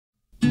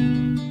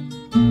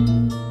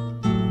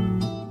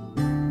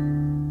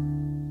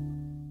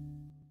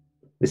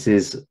This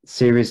is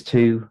Series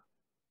 2,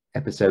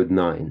 Episode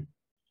 9,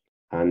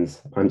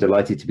 and I'm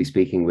delighted to be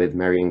speaking with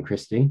Marian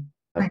Christie.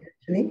 Hi,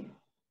 Anthony.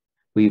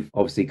 We've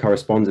obviously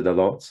corresponded a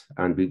lot,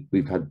 and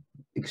we've had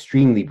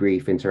extremely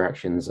brief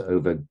interactions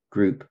over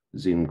group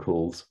Zoom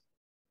calls,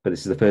 but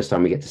this is the first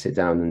time we get to sit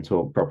down and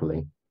talk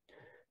properly.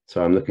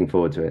 So I'm looking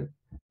forward to it.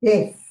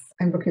 Yes,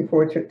 I'm looking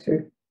forward to it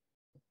too.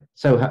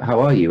 So how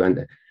are you,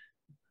 and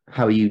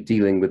how are you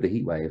dealing with the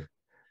heat wave?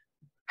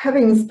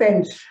 Having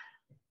spent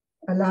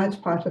a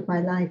large part of my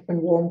life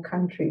in warm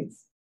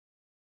countries,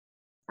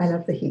 I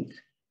love the heat.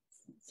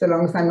 So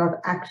long as I'm not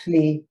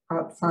actually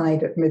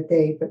outside at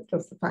midday, but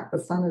just the fact the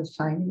sun is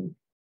shining,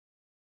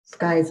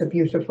 skies are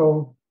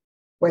beautiful,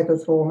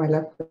 weather's warm, I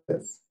love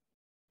this.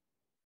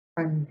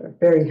 I'm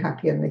very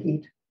happy in the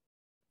heat.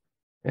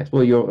 Yes,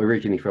 well, you're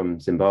originally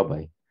from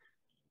Zimbabwe.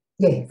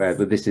 Yes.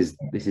 But this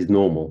is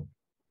normal.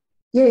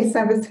 Yes,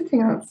 I was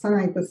sitting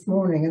outside this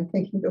morning and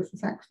thinking this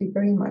is actually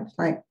very much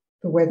like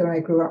the weather I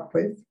grew up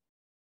with.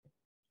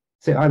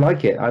 So I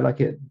like it. I like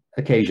it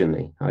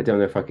occasionally. I don't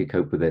know if I could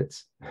cope with it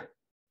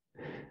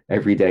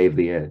every day of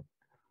the year.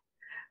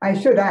 I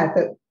should add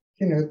that,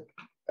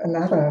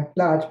 another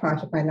large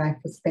part of my life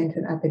was spent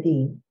in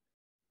Aberdeen.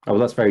 Oh, well,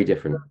 that's very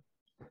different.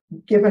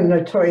 Given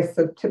the choice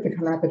of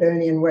typical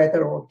Aberdonian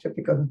weather or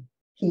typical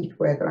heat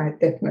weather, I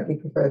definitely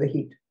prefer the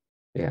heat.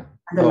 Yeah.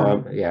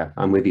 Oh, yeah,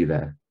 I'm with you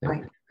there. Yeah.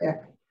 Right. Yeah.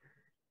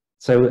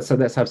 So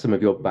let's have some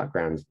of your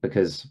background,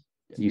 because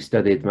you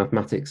studied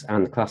mathematics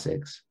and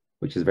classics,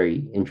 which is a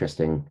very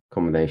interesting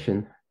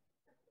combination.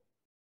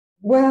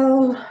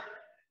 Well,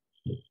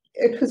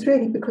 it was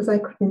really because I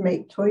couldn't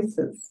make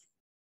choices.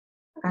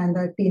 And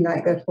I've been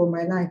like that all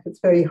my life. It's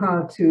very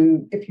hard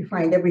to, if you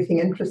find everything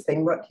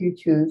interesting, what you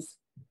choose,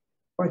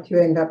 what you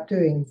end up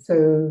doing.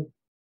 So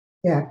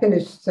yeah,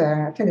 finished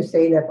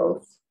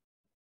A-levels.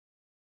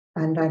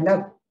 And I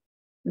love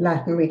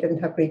Latin. We didn't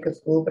have Greek at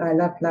school, but I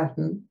loved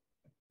Latin.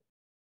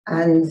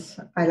 And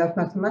I love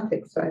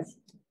mathematics. So I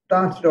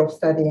started off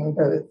studying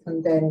both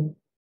and then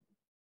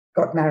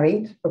got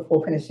married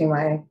before finishing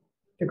my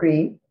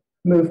degree,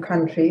 moved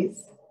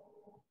countries,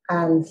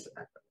 and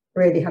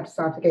really had to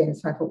start again.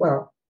 So I thought,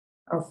 well,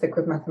 I'll stick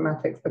with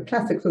mathematics. But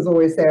classics was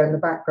always there in the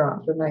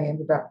background, and I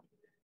ended up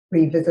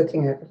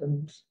revisiting it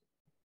and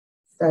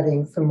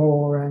studying some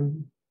more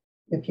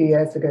a few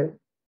years ago.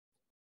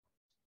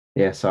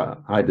 Yes, I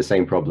had the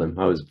same problem.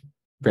 I was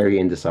very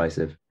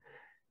indecisive.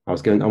 I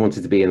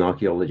wanted to be an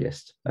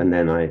archaeologist, and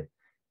then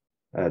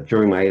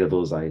during my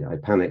A-levels, I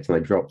panicked and I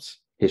dropped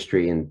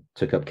history and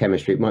took up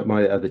chemistry.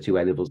 My other two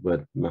A-levels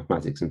were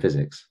mathematics and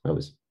physics. I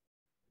was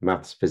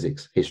maths,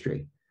 physics,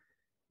 history.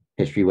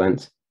 History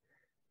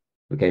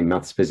became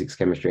maths, physics,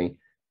 chemistry.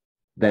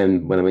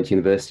 Then when I went to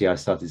university, I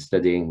started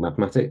studying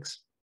mathematics.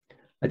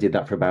 I did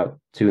that for about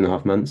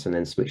 2.5 months and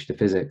then switched to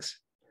physics.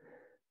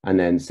 And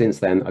then since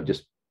then, I've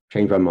just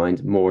changed my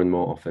mind more and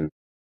more often.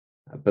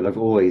 But I've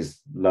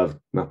always loved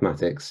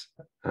mathematics,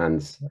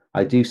 and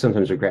I do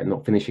sometimes regret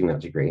not finishing that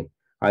degree.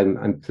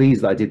 I'm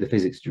pleased that I did the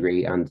physics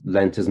degree and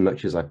lent as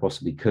much as I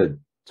possibly could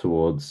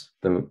towards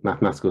the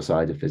mathematical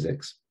side of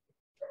physics,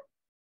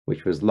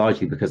 which was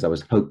largely because I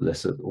was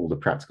hopeless at all the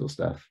practical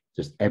stuff.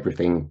 Just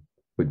everything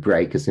would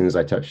break as soon as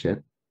I touched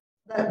it.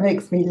 That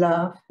makes me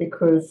laugh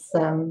because,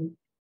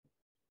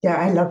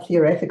 I love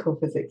theoretical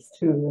physics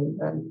too.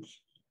 And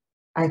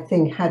I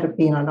think had it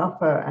been on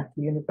offer at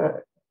the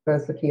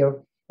University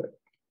of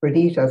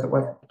Rhodesia, as it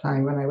was at the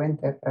time when I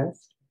went there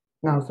first,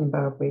 now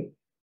Zimbabwe,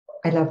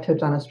 I'd love to have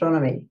done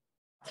astronomy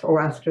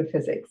or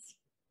astrophysics,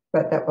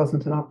 but that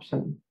wasn't an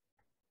option.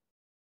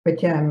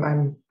 But yeah,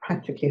 I'm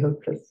practically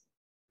hopeless.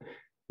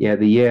 Yeah,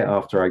 the year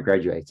after I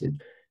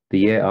graduated,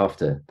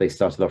 they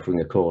started offering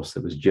a course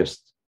that was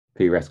just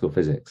theoretical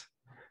physics.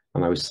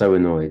 And I was so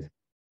annoyed.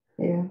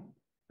 Yeah.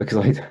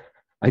 Because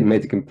I'd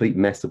made a complete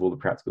mess of all the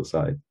practical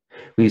side.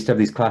 We used to have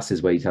these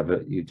classes where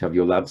you'd have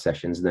your lab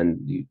sessions, and then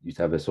you'd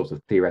have a sort of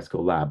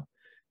theoretical lab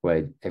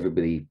where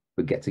everybody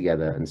would get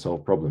together and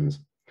solve problems.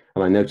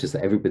 And I noticed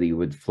that everybody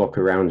would flock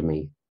around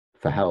me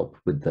for help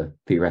with the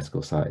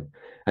theoretical side.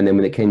 And then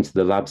when it came to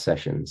the lab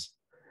sessions,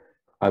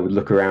 I would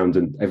look around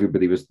and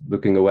everybody was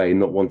looking away,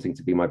 not wanting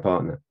to be my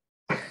partner.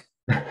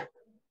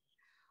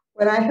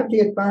 Well, I have the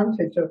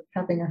advantage of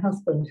having a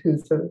husband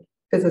who's a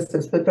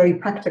physicist, but very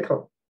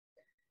practical.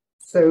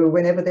 So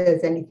whenever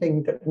there's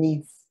anything that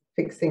needs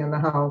fixing in the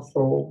house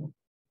or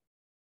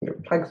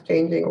plugs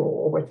changing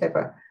or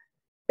whatever,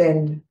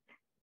 then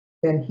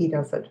he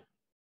does it.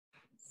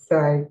 So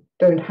I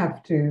don't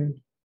have to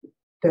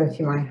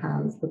dirty my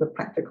hands with the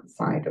practical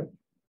side of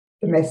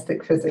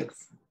domestic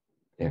physics.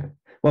 Yeah.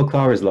 Well,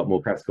 Clara's a lot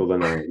more practical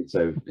than I am,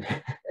 so.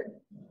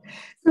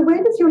 So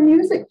where does your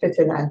music fit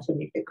in,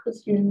 Anthony?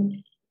 Because you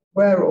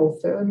were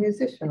also a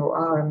musician, or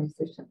are a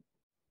musician.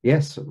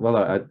 Yes.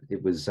 Well,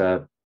 it was. I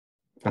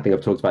think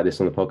I've talked about this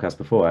on the podcast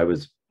before. I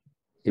was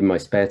in my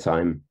spare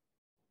time,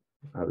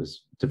 I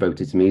was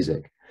devoted to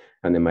music,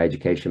 and then my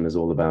education was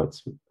all about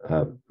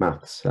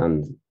maths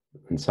and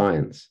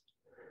science.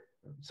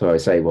 So I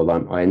say, well,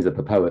 I ended up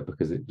a poet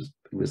because it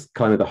was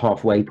kind of the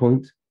halfway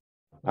point.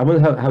 I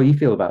wonder how you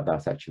feel about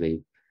that,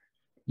 actually.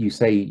 you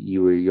say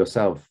you were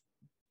yourself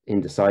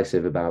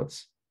indecisive about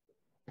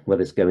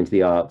whether it's going to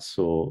the arts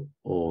or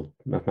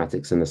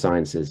mathematics and the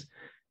sciences.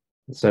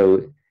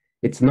 So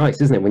it's nice,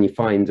 isn't it, when you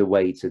find a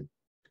way to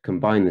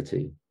combine the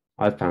two?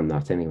 I've found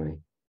that anyway,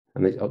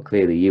 and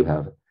clearly you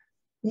have.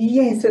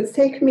 Yes, it's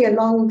taken me a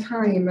long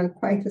time and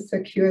quite a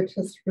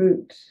circuitous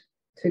route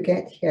to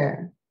get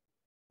here,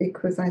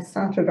 because I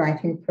started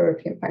writing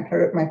poetry. In fact, I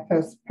wrote my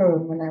first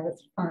poem when I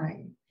was 5,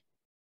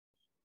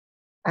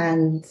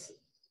 and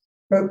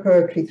wrote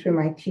poetry through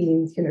my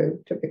teens, you know,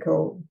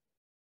 typical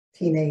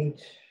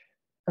teenage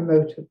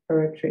emotive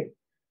poetry.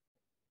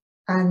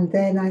 And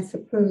then I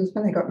suppose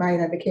when I got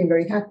married, I became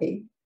very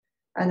happy,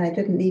 and I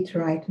didn't need to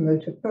write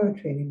emotive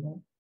poetry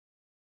anymore.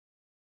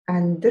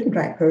 And didn't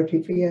write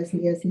poetry for years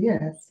and years and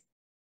years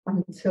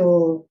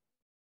until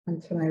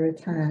I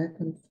retired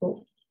and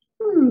thought,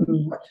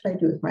 what should I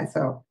do with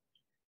myself?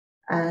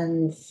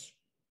 And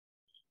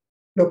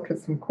looked at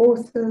some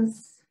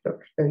courses,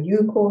 looked at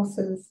OU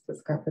courses,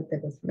 discovered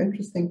there were some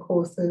interesting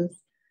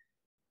courses,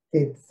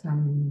 did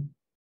some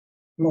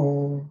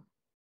more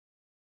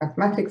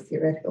mathematics,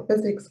 theoretical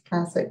physics,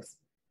 classics,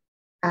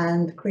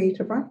 and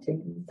creative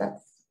writing.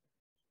 That's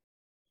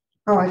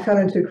how I fell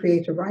into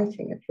creative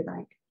writing, if you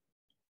like.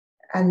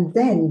 And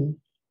then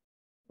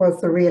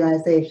was the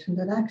realization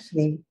that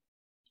actually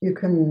you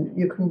can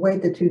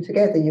wed the two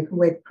together. You can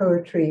wed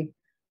poetry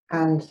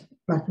and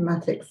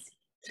mathematics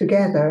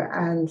together,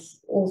 and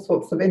all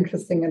sorts of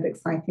interesting and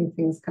exciting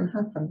things can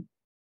happen.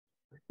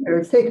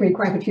 It's taken me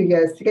quite a few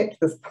years to get to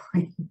this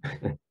point.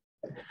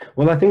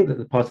 Well, I think that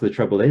the part of the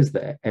trouble is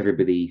that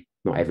everybody,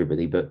 not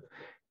everybody, but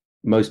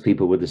most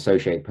people would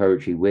associate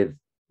poetry with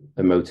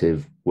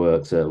emotive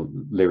works,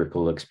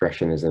 lyrical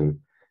expressionism.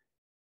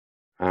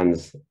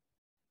 And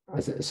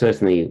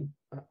certainly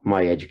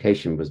my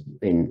education was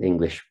in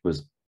English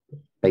was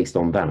based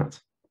on that.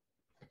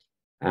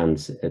 And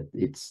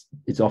it's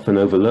often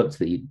overlooked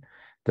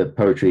that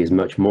poetry is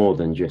much more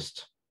than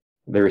just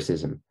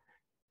lyricism,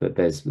 that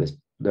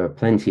there are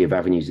plenty of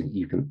avenues that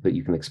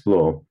you can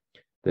explore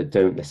that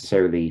don't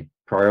necessarily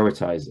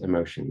prioritize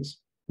emotions.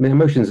 I mean,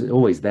 emotions are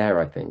always there,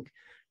 I think,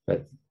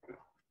 but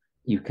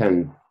you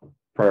can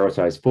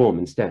prioritize form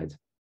instead,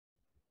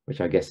 which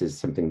I guess is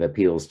something that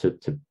appeals to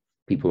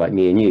people like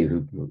me and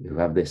you who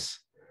have this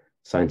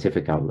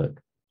scientific outlook.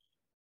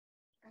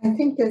 I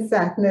think there's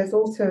that, and there's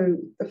also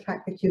the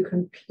fact that you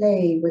can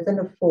play within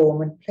a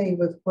form and play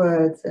with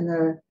words in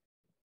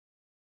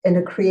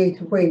a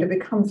creative way, and it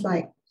becomes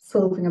like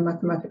solving a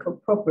mathematical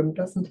problem,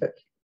 doesn't it?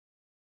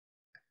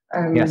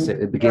 Yes,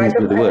 it begins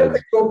with the words. I look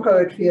at your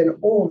poetry in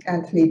awe,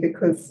 Anthony,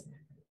 because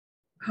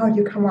how do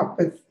you come up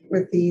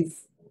with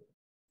these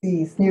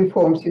new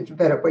forms you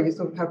develop, where you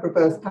sort of have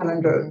reverse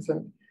palindromes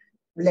and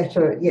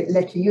letter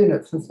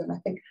units and so on? I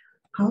think,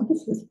 how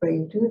does this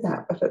brain do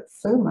that? But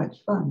it's so much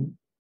fun.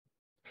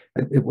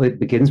 It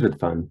begins with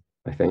fun,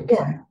 I think.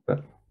 Yeah.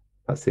 But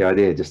that's the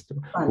idea. Just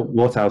fun.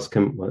 What else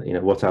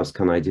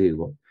can I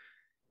do?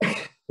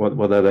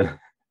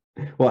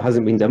 What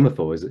hasn't been done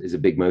before is a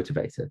big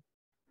motivator.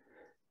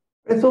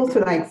 It's also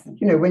like,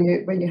 you know, when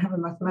you have a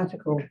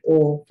mathematical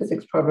or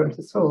physics problem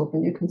to solve,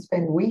 and you can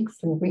spend weeks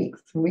and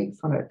weeks and weeks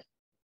on it,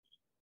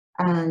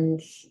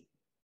 and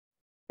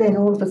then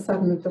all of a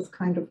sudden it just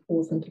kind of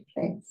falls into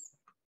place.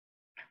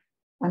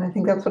 And I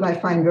think that's what I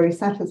find very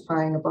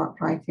satisfying about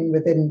writing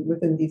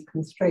within these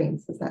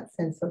constraints, is that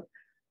sense of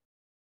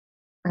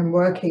I'm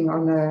working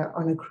on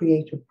a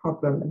creative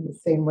problem in the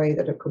same way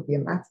that it could be a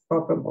maths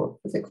problem or a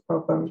physics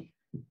problem.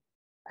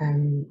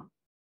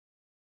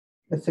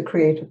 It's a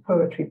creative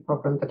poetry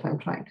problem that I'm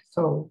trying to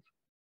solve.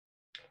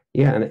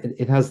 Yeah, and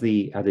it has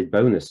the added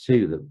bonus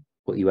too that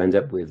what you end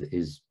up with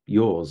is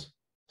yours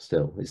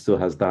still. It still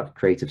has that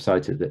creative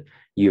side to it, that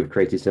you have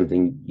created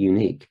something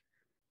unique.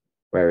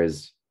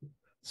 Whereas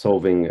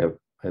solving a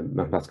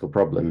mathematical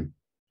problem,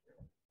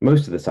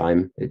 most of the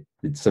time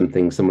it's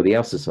something somebody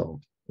else has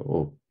solved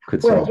or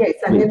could solve. Yes,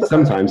 I mean,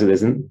 sometimes it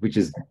isn't, which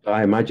is,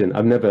 I imagine,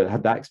 I've never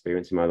had that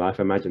experience in my life.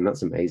 I imagine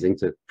that's amazing,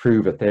 to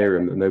prove a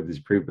theorem that nobody's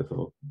proved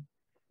before.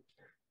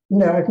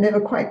 No, I've never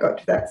quite got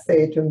to that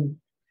stage in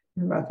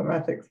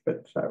mathematics,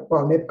 but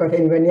well, never got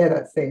anywhere near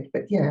that stage.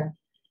 But yeah,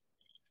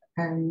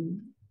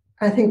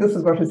 I think this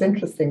is what is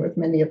interesting with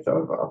many of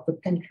the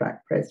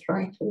Penteract Press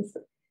writers,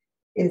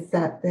 is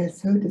that they're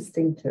so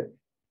distinctive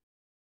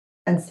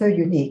and so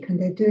unique, and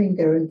they're doing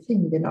their own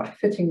thing. They're not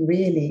fitting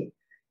really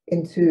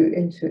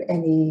into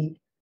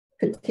any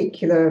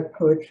particular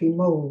poetry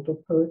mold or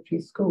poetry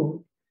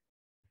school.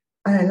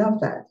 And I love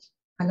that.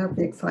 I love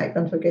the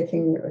excitement of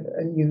getting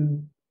a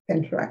new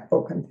Penteract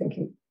book and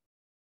thinking,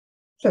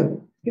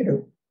 so, you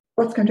know,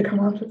 what's going to come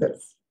out of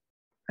this?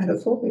 And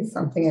it's always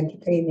something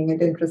entertaining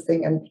and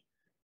interesting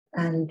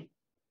and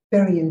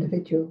very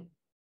individual.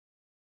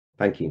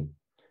 Thank you.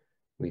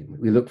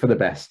 We look for the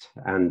best,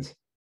 and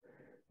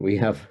we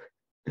have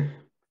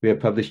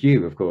published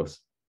you, of course.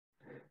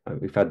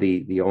 We've had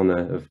the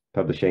honor of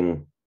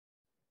publishing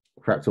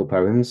Fractal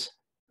Poems,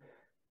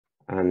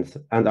 and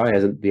I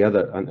had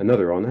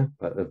another honor.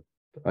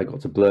 I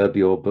got to blurb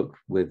your book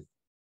with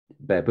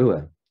Beir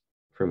Bua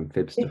From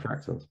Fibs to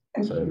Fractals.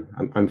 Thank So you.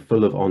 I'm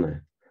full of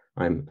honor.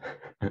 I'm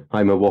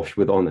awash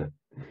with honor.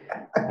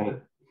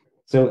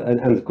 So and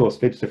of course,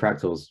 Fibs to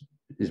Fractals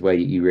is where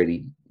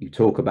you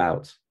talk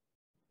about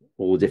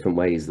all the different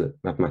ways that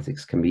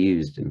mathematics can be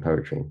used in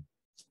poetry.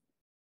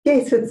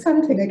 Yes, it's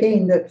something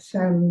again that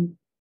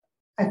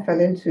I fell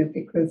into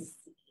because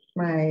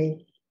my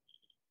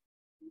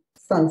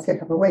son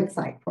set up a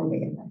website for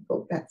me, and I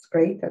thought, that's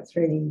great. That's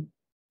really,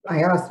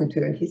 I asked him to,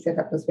 and he set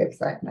up this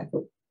website, and I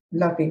thought,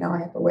 lovely, now I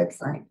have a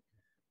website.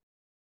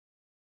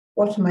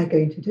 What am I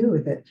going to do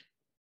with it?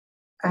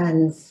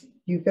 And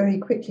you very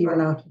quickly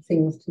run out of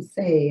things to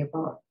say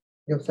about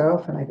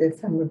yourself, and I did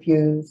some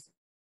reviews.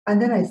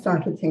 And then I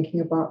started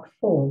thinking about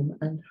form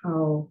and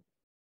how,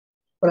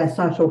 well, I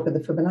started off with the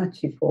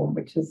Fibonacci form,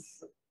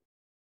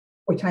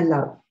 which I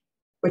love,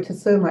 which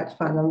is so much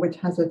fun, and which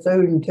has its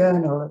own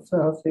journal as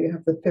well. So you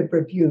have the Fib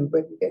Review,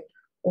 where you get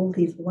all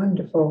these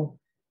wonderful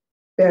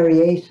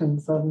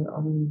variations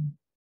on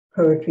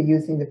poetry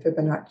using the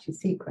Fibonacci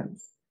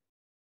sequence.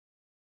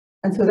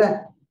 And so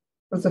that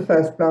was the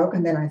first blog,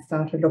 and then I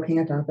started looking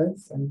at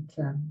others and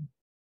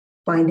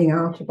finding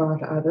out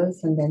about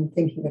others, and then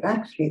thinking that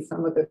actually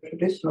some of the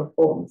traditional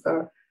forms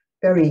are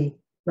very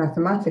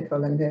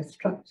mathematical in their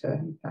structure.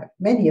 In fact,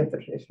 many of the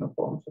traditional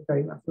forms are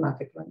very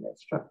mathematical in their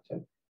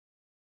structure.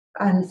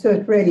 And so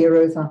it really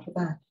arose out of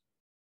that.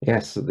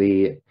 Yes,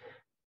 the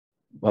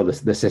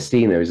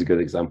sestina is a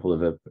good example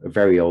of a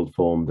very old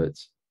form that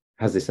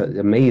has this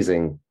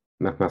amazing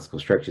mathematical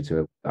structure to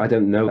it. I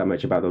don't know that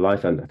much about the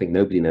life, and I think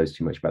nobody knows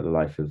too much about the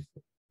life of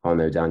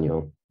Arnaud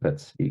Daniel,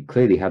 but he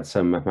clearly had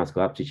some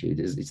mathematical aptitude.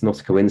 It's not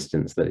a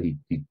coincidence that he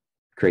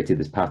created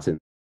this pattern.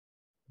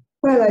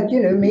 Well,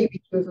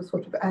 maybe he was a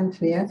sort of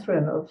Anthony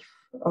Etherin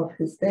of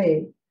his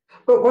day.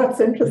 But what's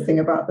interesting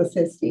about the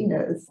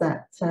sestina is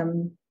that,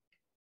 and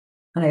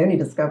I only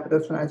discovered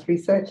this when I was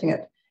researching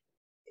it,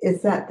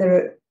 is that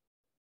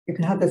you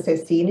can have the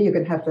sestina, you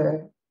can have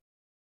the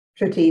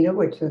tritina,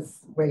 which is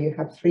where you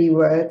have 3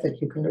 words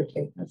that you can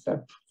rotate in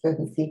a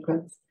certain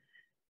sequence.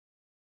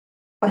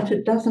 But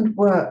it doesn't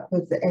work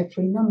with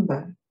every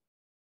number.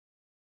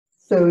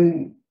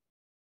 So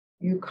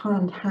you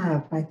can't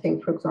have, I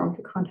think, for example,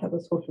 you can't have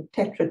a sort of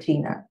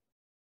tetratina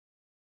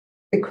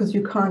because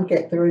you can't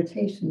get the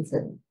rotations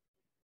in.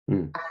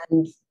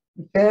 And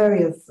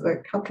a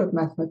couple of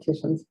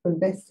mathematicians have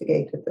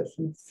investigated this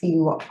and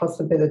seen what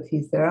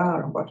possibilities there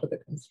are and what are the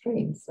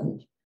constraints.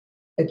 And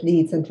it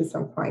leads into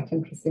some quite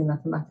interesting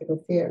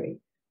mathematical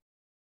theory.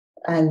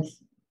 And,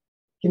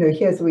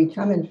 here's a wee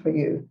challenge for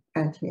you,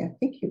 Anthony. I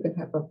think you can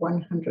have a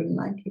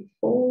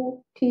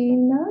 194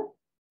 tina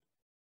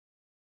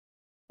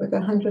with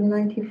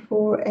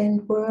 194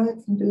 end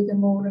words and do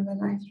them all in a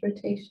nice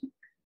rotation.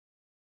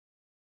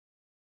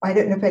 I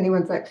don't know if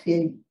anyone's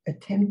actually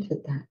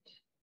attempted that.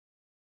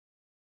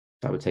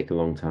 That would take a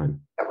long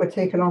time. That would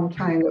take a long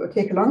time. That would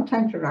take a long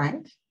time to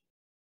write.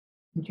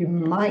 And you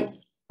might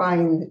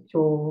find that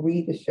your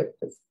readership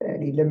is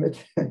fairly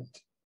limited.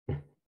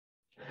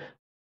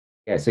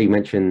 Yeah, so you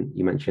mentioned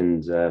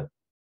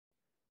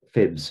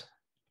fibs.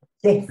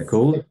 Yes. They're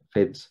called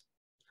fibs.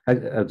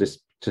 I'll just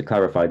to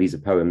clarify, these are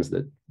poems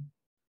that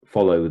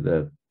follow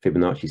the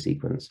Fibonacci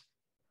sequence.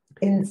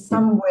 In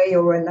some way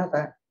or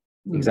another.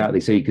 Exactly.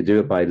 So you could do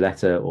it by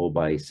letter or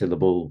by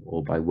syllable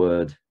or by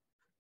word.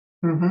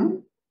 Mm-hmm.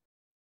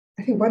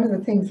 I think one of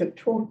the things that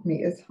taught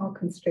me is how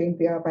constrained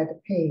we are by the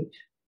page,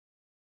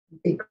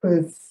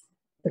 because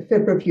the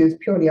Fib Review is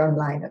purely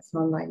online. It's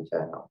an online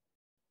journal.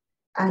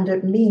 And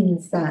it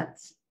means that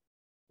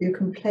you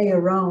can play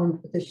around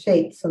with the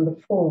shapes and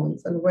the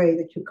forms in a way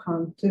that you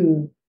can't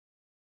do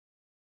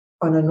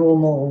on a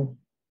normal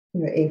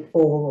A4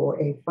 or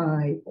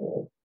A5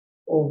 or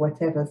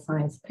whatever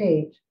size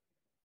page.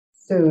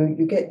 So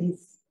you get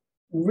these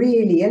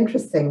really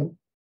interesting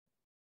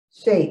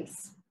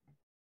shapes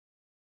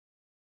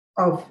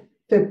of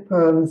Fib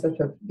poems that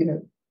have,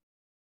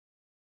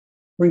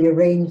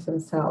 rearranged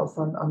themselves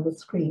on the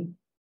screen.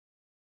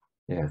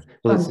 Yeah,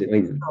 well,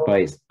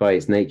 by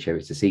its nature,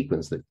 it's a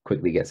sequence that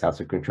quickly gets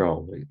out of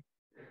control.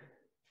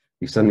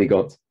 You've suddenly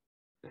got...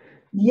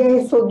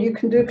 Yes, or you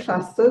can do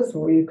clusters,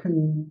 or you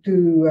can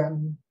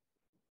do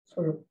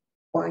sort of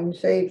wine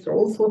shapes, or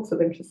all sorts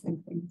of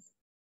interesting things.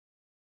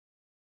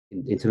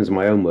 In terms of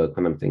my own work,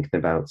 when I'm thinking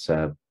about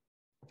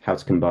how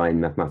to combine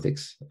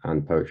mathematics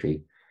and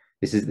poetry,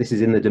 this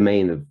is in the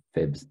domain of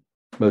fibs.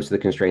 Most of the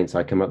constraints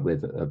I come up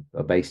with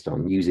are based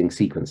on using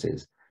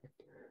sequences.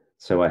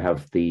 So I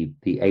have the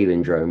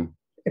palindrome.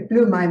 It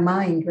blew my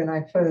mind when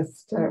I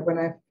first read one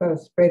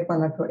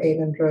of your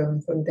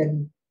palindromes and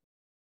then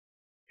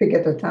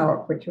figured it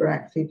out what you're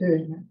actually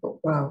doing. I thought,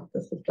 wow,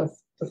 this is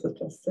just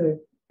so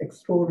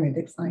extraordinary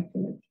and exciting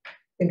and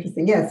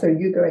interesting. Yeah, so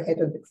you go ahead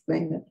and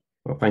explain it.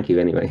 Well, thank you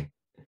anyway.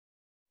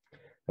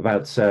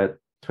 About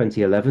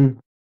 2011,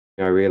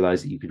 I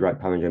realized that you could write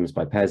palindromes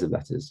by pairs of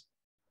letters.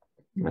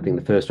 Mm-hmm. I think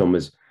the first one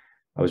was,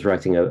 I was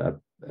writing a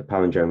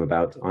palindrome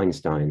about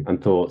Einstein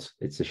and thought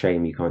it's a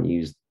shame you can't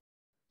use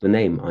the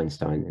name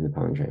Einstein in the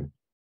palindrome.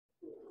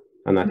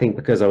 And I think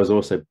because I was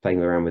also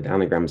playing around with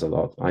anagrams a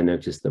lot, I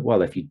noticed that,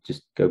 well, if you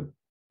just go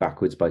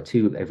backwards by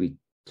every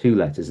two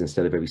letters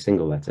instead of every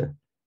single letter,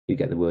 you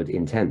get the word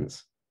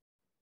intense.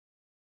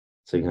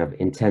 So you can have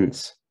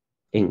intense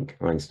ink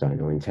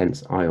Einstein or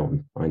intense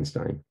ion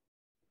Einstein.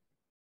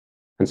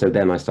 And so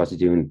then I started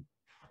doing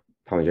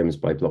palindromes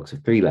by blocks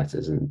of 3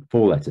 letters and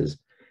 4 letters.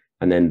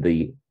 And then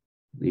the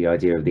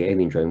idea of the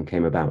aliendrome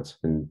came about.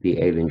 And the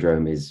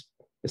aliendrome is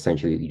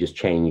essentially you just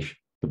change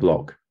the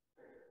block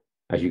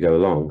as you go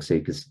along. So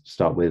you could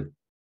start with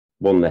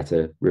 1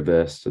 letter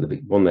reversed. So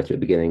the 1 letter at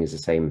the beginning is the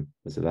same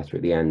as the letter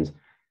at the end.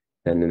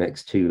 Then the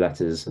next 2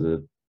 letters are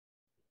the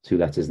 2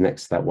 letters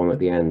next to that one at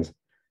the end.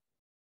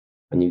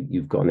 And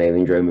you've got an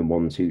aliendrome in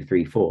 1, 2,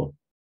 3, 4.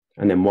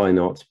 And then why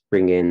not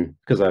bring in,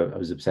 because I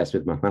was obsessed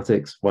with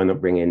mathematics, why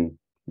not bring in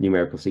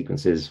numerical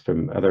sequences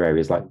from other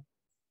areas like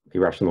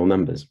irrational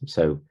numbers?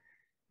 So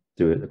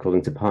do it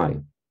according to pi.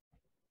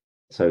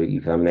 So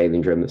you can have an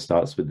aliendrome that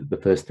starts with the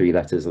first 3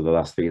 letters or the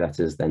last 3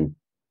 letters, then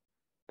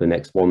the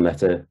next 1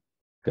 letter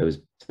goes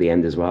to the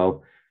end as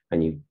well.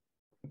 And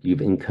you've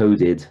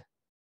encoded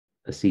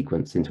a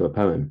sequence into a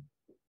poem,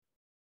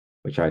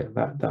 which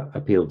that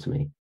appealed to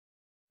me.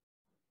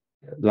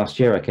 Last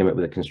year, I came up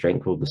with a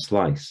constraint called the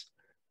slice,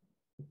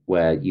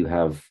 where you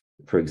have,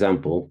 for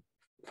example,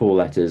 4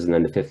 letters, and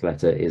then the 5th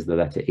letter is the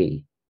letter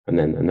E, and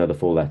then another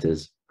 4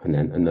 letters, and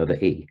then another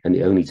E. And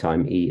the only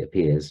time E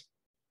appears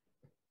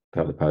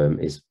throughout the poem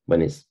is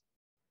when it's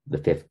the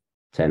 5th,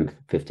 10th,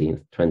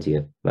 15th,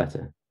 20th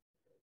letter.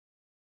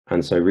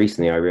 And so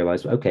recently I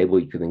realized, okay, well,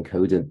 you could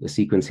encode a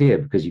sequence here,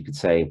 because you could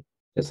say,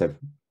 let's have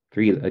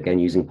 3, again,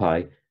 using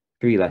pi,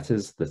 3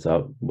 letters that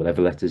are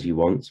whatever letters you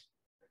want.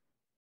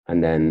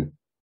 And then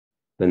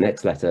the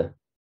next letter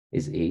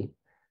is E,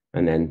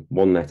 and then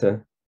 1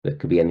 letter that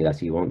could be any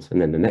letter you want, and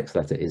then the next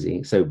letter is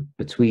E. So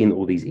between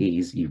all these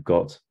E's, you've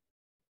got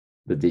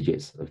the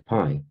digits of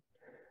pi.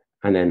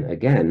 And then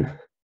again,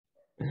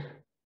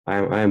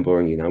 I am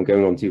boring you now. I'm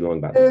going on too long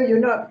about this. No, you're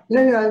not.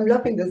 No, I'm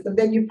loving this. And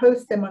then you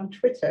post them on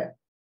Twitter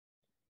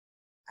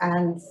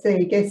and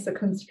say, guess the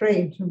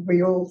constraint. And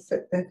we all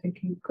sit there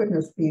thinking,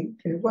 goodness me,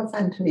 what's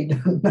Anthony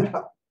done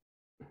now?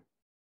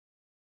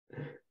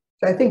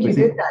 So I think you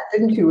did that,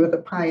 didn't you, with the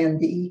pi and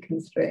the E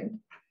constraint?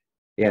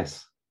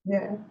 Yes.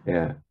 Yeah.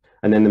 Yeah.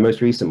 And then the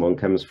most recent one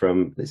comes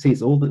from, see,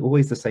 it's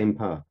always the same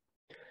path.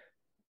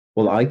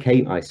 Well, I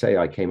came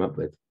up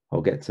with,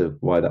 I'll get to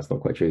why that's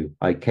not quite true.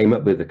 I came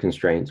up with a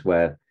constraint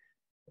where,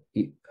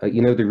 you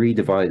know, the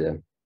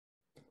redivider,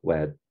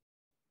 where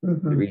the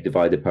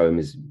redivider poem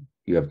is,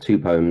 you have 2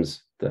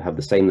 poems that have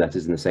the same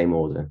letters in the same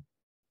order,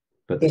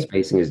 but the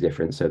spacing is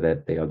different, so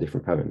that they are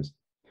different poems.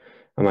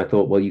 And I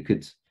thought, well, you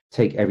could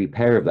take every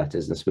pair of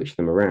letters and switch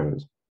them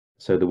around.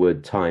 So the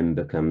word time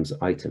becomes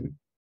item.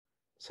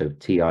 So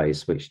TI is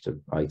switched to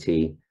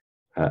IT,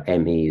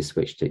 ME is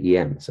switched to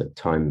EM. So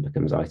time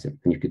becomes item.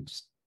 And you could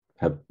just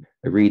have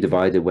a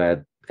redivider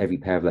where every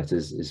pair of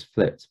letters is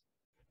flipped.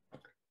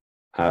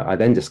 I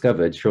then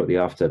discovered shortly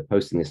after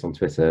posting this on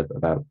Twitter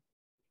about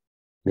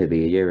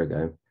nearly a year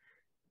ago,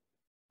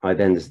 I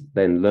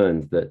then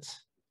learned that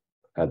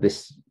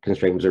this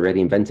constraint was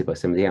already invented by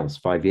somebody else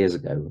 5 years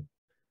ago,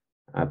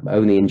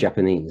 only in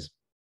Japanese.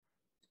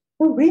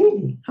 Oh,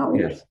 really? How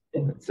yes.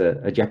 It's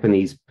a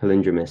Japanese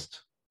palindromist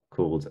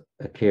called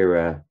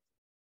Akira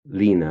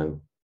Lino.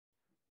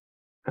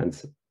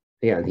 And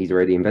yeah, and he's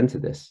already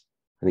invented this.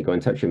 And he got in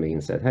touch with me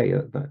and said, hey,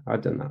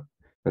 I've done that.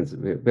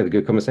 And we had a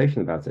good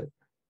conversation about it.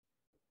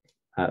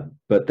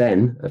 But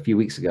then a few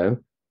weeks ago,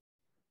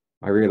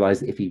 I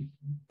realized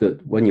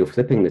that when you're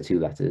flipping the 2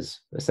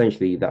 letters,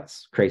 essentially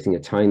that's creating a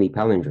tiny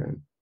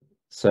palindrome.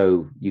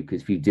 So you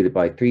could, if you did it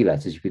by 3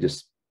 letters, you could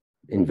just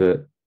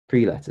invert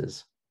 3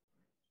 letters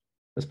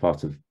as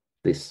part of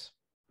this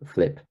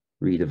flip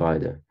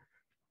redivider.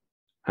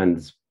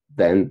 And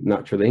then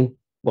naturally,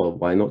 well,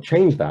 why not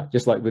change that?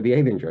 Just like with the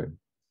aliendrome.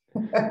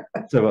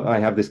 So I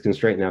have this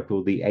constraint now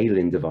called the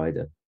alien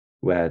divider,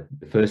 where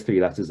the first 3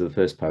 letters of the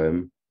first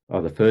poem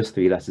are the first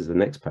 3 letters of the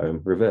next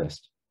poem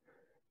reversed.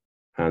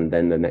 And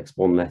then the next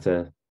 1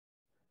 letter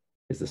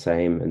is the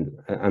same,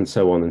 and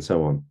so on and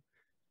so on.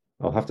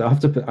 I'll have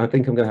to put, I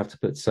think I'm going to have to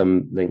put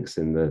some links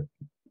in the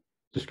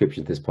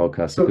description of this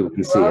podcast so people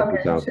can see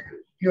it.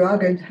 You are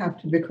going to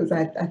have to, because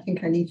I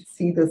think I need to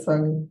see this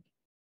on.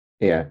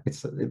 Yeah,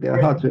 it's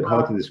hard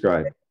to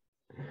describe.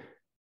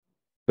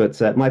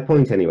 But my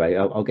point anyway,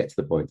 I'll get to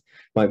the point.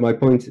 My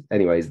point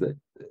anyway is that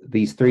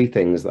these 3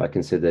 things that I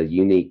consider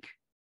unique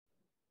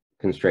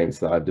constraints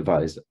that I've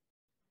devised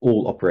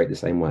all operate the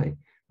same way,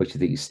 which is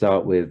that you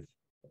start with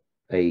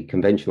a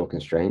conventional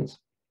constraint.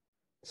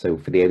 So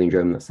for the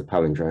aliendrome, that's the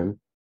palindrome.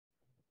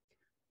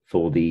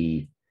 For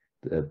the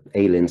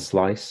alien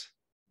slice,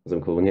 as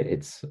I'm calling it,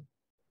 it's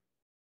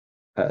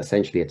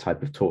essentially a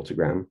type of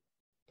tautogram.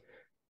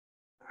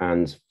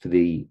 And for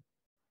the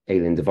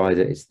alien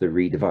divider, it's the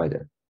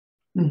redivider.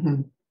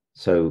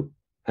 So,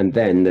 and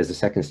then there's a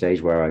second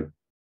stage where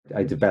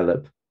I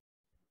develop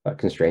that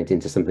constraint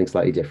into something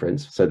slightly different.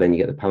 So then you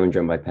get the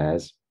palindrome by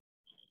pairs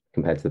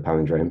compared to the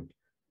palindrome.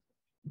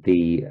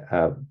 the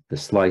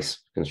slice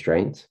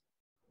constraint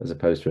as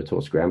opposed to a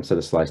tautogram. So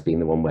the slice being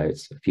the one where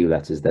it's a few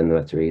letters, then the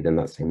letter E, then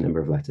that same number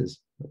of letters,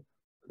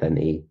 then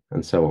E,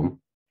 and so on.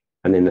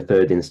 And in the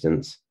third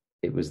instance,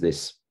 it was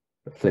this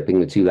flipping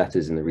the two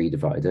letters in the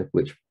redivider,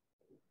 which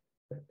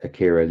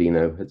Akira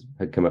Lino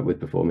had come up with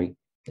before me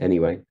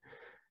anyway.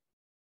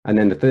 And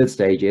then the third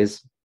stage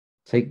is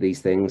take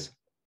these things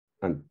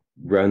and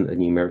run a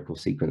numerical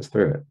sequence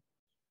through it.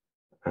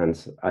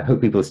 And I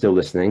hope people are still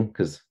listening,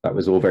 because that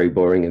was all very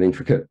boring and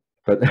intricate,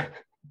 but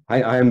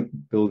I am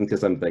building to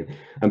something.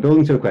 I'm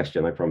building to a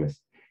question, I promise.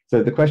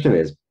 So the question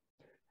is,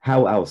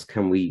 how else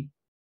can we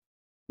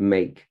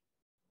make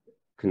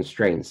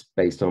constraints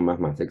based on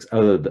mathematics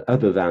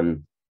other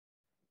than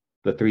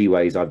the three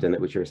ways I've done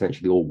it, which are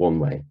essentially all one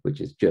way, which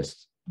is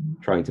just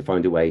trying to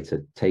find a way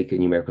to take a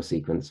numerical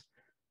sequence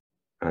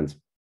and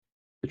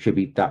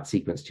attribute that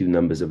sequence to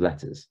numbers of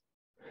letters?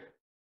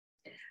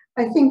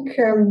 I think,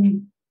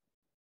 you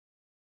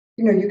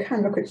know, you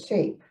can look at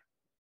shape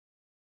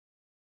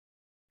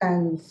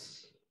and,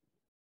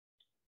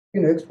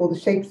 you know, explore the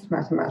shapes of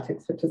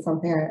mathematics, which is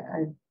something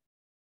I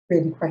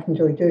really quite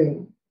enjoy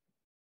doing.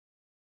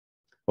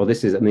 Well,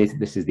 this is, I mean,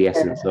 this is the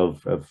essence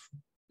of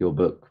your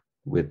book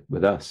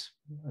with us,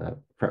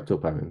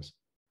 Fractal Poems.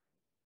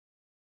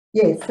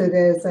 Yes, so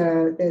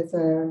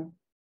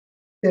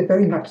they're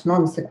very much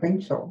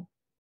non-sequential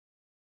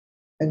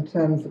in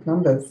terms of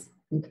numbers,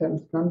 in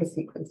terms of number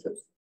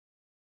sequences.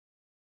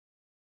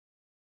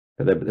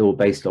 But they're all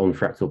based on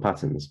fractal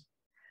patterns.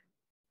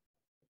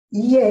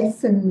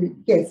 Yes,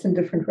 and yes, in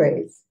different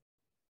ways.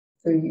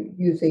 So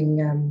using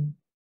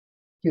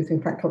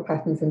fractal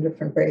patterns in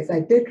different ways.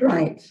 I did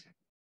write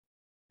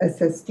a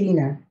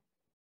sestina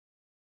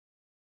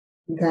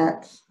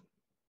about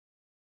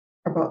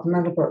the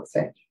Mandelbrot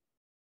set,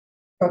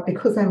 but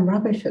because I'm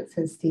rubbish at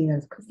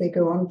sestinas, because they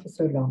go on for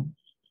so long,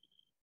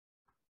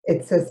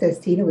 it's a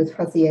sestina with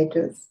fuzzy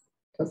edges,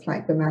 just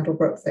like the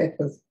Mandelbrot set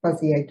has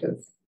fuzzy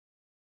edges.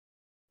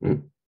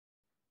 Mm.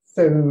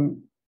 So,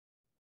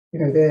 you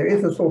know, there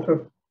is a sort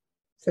of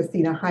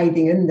sestina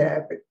hiding in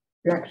there, but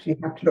you actually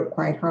have to look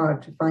quite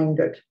hard to find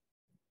it.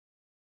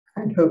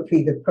 And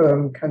hopefully the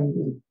poem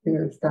can, you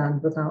know,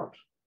 stand without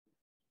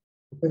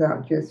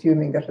you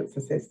assuming that it's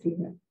a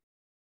sestina.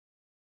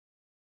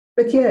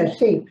 But yeah,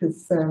 shape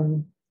is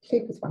one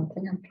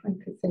thing. I'm trying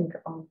to think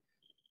of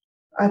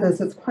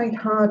others. It's quite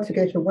hard to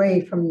get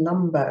away from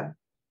number,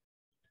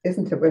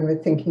 isn't it, when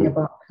we're thinking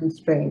about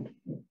constraint?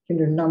 You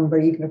know, number,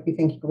 even if we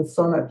think of a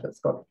sonnet that's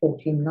got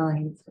 14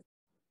 lines.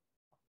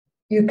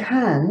 You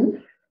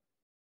can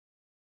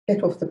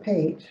get off the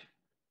page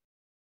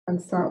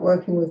and start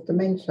working with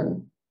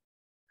dimension.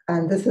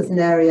 And this is an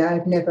area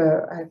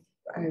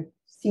I've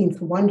seen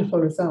some wonderful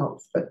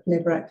results, but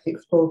never actually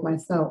explored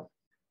myself,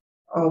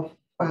 of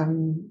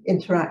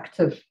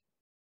interactive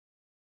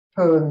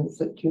poems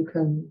that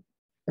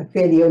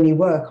really only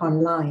work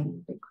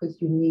online,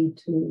 because you need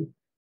to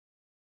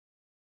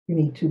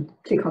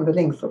click on the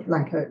links, sort of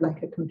like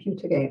a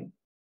computer game.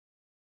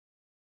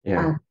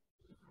 Yeah.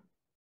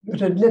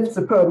 But it lifts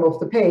the poem off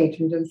the page,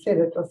 and instead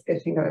of just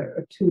getting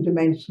a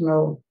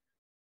two-dimensional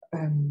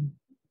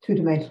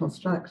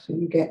structure,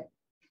 you get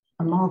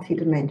a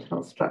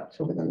multi-dimensional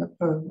structure within the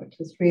poem, which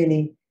is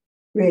really,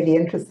 really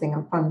interesting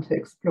and fun to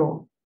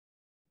explore.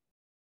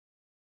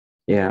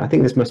 Yeah, I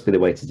think this must be the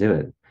way to do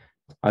it.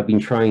 I've been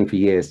trying for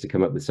years to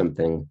come up with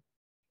something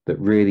that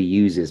really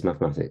uses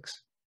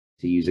mathematiks,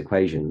 to use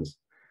equations.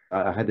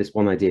 I had this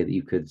one idea that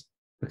you could,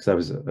 because I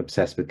was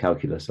obsessed with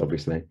calculus,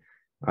 obviously,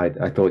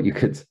 I thought you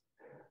could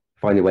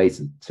find a way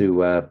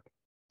to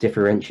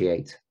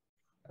differentiate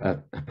a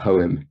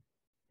poem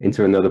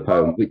into another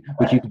poem,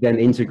 which you could then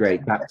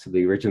integrate back to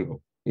the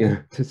original.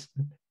 Yeah.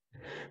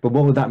 But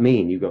what would that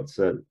mean? You've got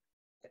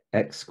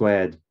x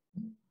squared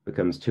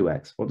becomes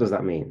 2x. What does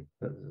that mean?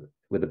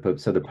 With the poem,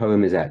 so the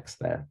poem is x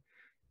there.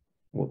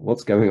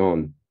 What's going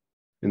on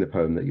in the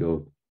poem that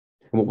you're?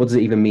 What does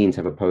it even mean to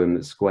have a poem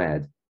that's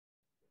squared?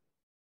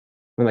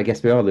 Well, I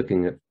guess we're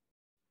looking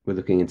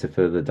into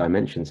further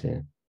dimensions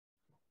here.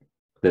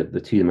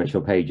 The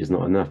two-dimensional page is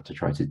not enough to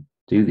try to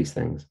do these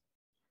things.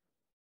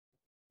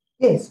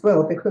 Yes,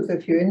 well, because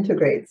if you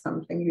integrate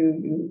something,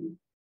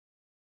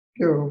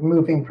 you're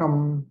moving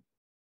from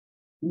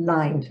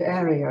line to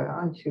area,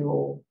 aren't you?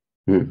 Or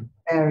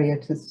area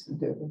to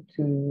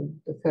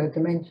the third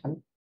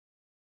dimension.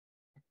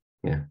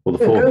 Yeah. Well,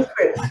 the fourth.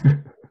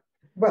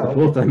 Well, the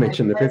fourth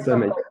dimension, the fifth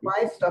dimension.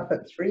 Why stop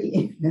at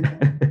 3? You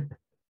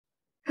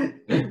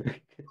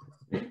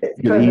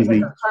can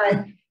easily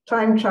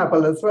time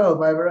travel as well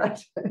while we're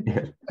at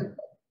it.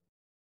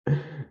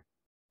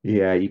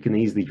 Yeah, you can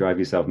easily drive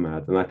yourself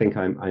mad, and I think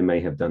I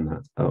may have done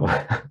that,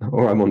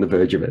 or I'm on the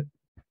verge of it.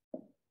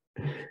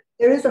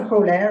 There is a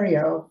whole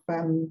area of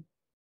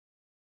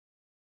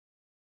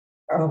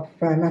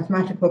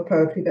mathematical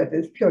poetry that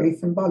is purely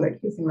symbolic,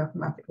 using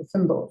mathematical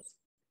symbols,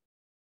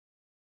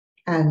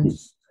 and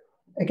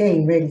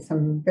again, really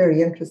some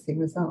very interesting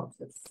results.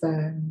 It's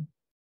I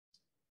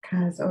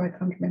can't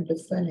remember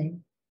his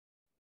surname.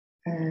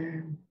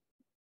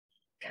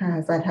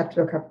 Kaz, I'd have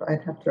to look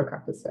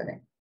up the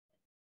surname.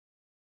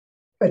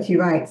 But he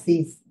writes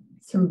these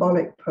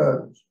symbolic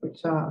poems,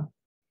 which are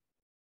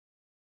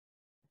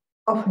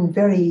often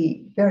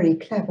very, very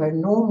clever.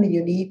 Normally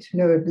you need to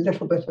know a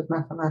little bit of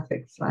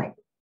mathematics, like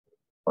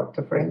what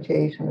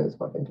differentiation is,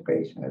 what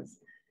integration is,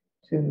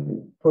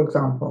 for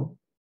example.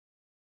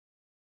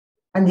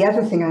 And the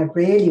other thing I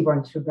really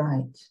want to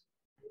write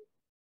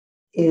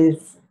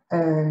is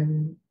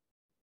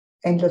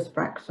endless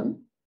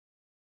fraction,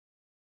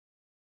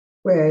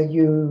 where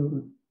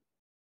you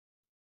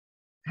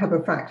have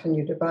a fraction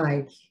you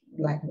divide,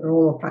 like a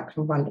normal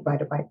fraction 1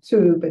 divided by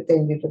 2, but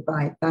then you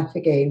divide that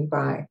again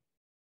by,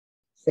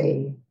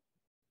 say,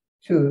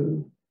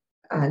 2,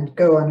 and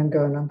go on and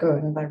go on and go on.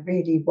 And I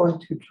really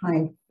want to try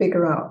and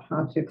figure out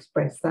how to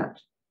express that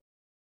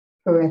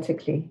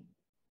poetically.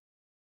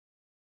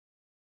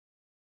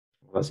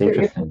 That's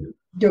interesting.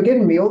 You're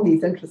giving me all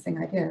these interesting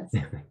ideas.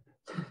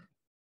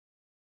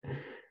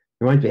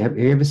 Reminds me, have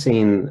you ever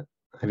seen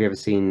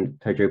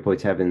Pedro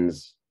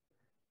Poitevin's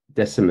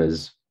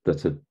decimers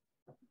that are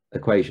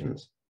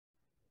equations?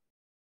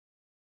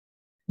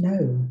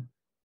 No.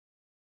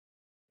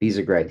 These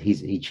are great.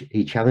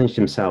 He challenged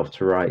himself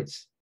to write.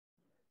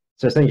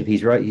 So essentially,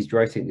 he's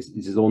writing. This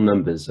is all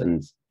numbers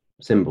and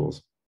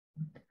symbols,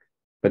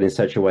 but in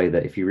such a way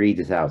that if you read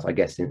it out, I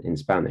guess in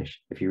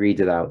Spanish, if you read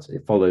it out,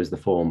 it follows the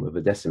form of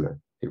a decimer.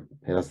 It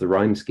has the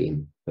rhyme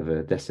scheme of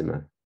a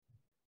decimer.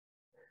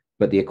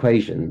 But the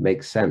equation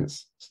makes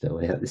sense still.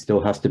 It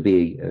still has to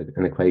be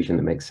an equation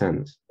that makes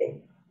sense.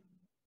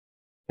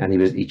 And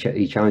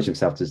he challenged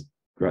himself to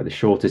write the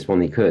shortest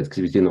one he could, because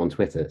he was doing it on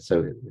Twitter.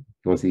 So he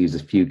wanted to use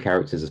as few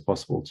characters as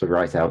possible to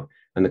write out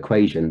an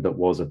equation that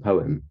was a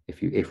poem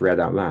if read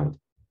out loud.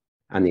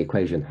 And the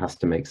equation has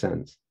to make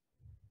sense.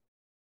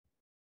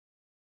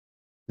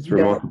 It's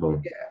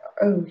remarkable. Yeah.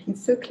 Oh,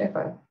 he's so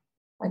clever.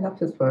 I love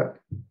his work.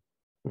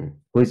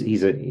 Well,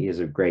 he is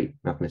a great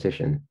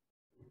mathematician.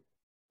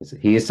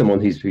 He is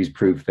someone who's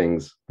proved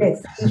things.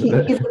 Yes,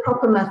 he's a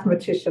proper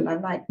mathematician.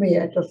 Unlike me,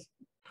 I just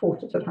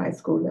taught it at high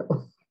school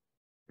level.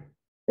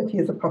 But he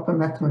is a proper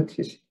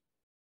mathematician.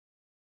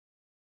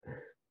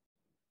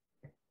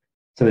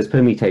 So there's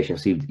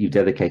permutations. So you've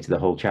dedicated the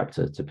whole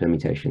chapter to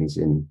permutations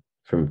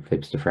from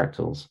fibs to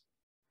fractals.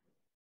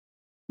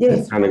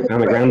 Yes,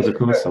 anagrams, of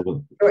course.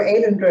 Your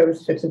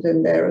alendromes fitted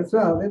in there as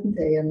well, didn't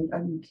they?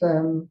 And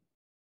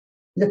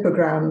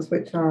lipograms,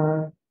 which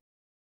are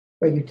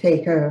where you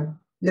take a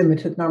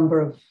limited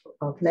number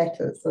of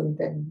letters and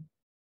then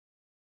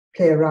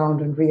play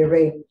around and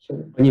rearrange.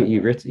 And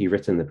you've written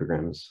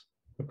lipograms,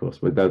 of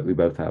course. We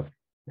both have.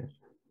 Yeah.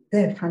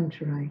 They're fun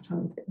to write,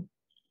 aren't they?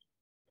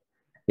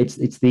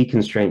 It's the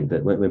constraint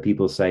that when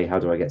people say, "How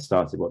do I get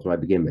started? What do I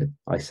begin with?"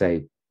 I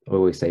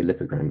always say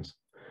lipograms.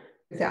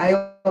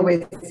 I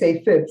always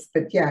say fibs,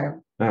 but yeah,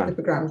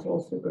 lipograms are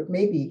also good.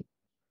 Maybe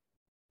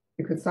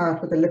you could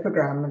start with a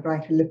lipogram and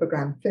write a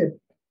lipogram fib.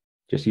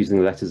 Just using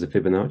the letters of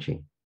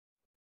Fibonacci.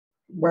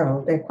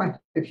 Well, there are quite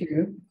a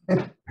few.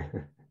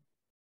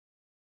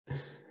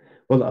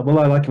 Well, what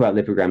I like about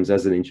lipograms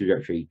as an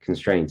introductory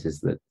constraint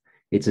is that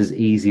it's as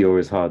easy or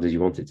as hard as you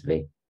want it to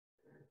be.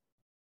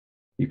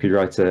 You could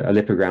write a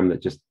lipogram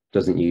that just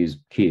doesn't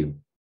use Q.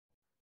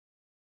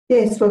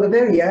 Yes, well, the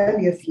very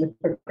earliest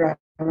lipogram,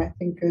 I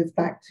think, goes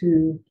back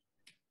to,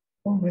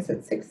 what was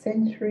it, 6th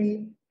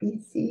century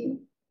BC,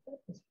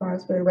 as far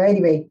as we're aware.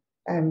 Anyway,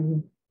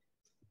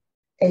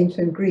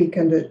 ancient Greek,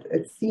 and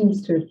it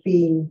seems to have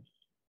been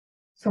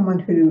someone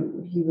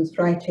who he was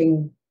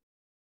writing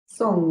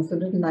songs that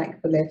didn't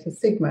like the letter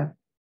sigma,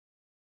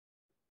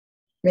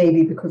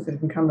 maybe because it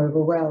didn't come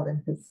over well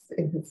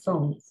in his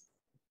songs.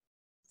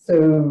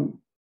 So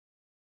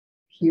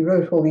he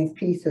wrote all these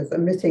pieces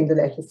omitting the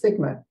letter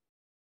sigma.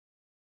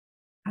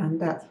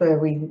 And that's where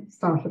we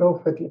started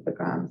off with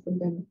lipograms.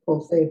 And then, of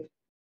course, they've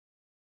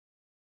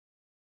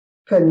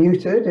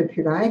permuted, if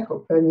you like, or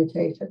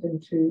permutated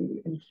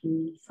into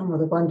some of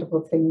the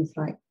wonderful things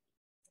like,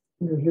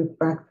 Luke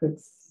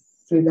Bradford's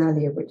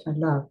Zulalia, which I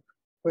love,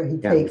 where he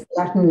takes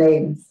Latin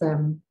names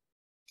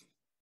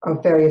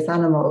of various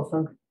animals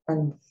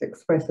and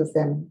expresses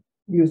them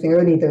using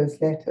only those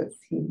letters.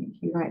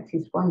 He writes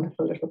these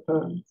wonderful little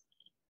poems.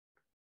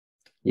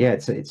 Yeah,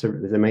 it's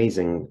an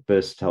amazing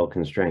versatile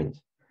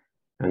constraint.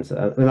 And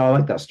I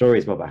like that story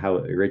as well about how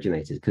it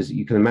originated, because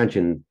you can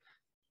imagine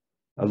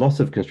a lot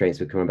of constraints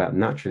would come about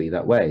naturally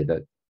that way.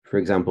 That, for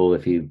example,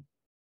 if you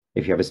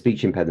have a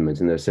speech impediment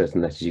and there are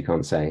certain letters you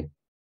can't say,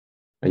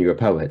 and you're a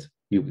poet,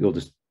 you'll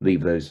just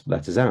leave those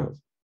letters out.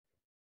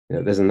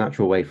 There's a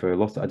natural way for a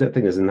lot. I don't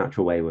think there's a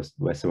natural way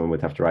where someone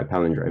would have to write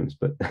palindromes,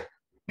 but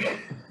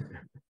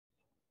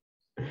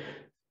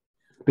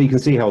but you can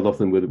see how a lot of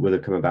them would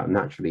have come about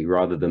naturally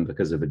rather than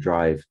because of a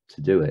drive to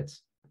do it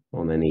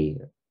on any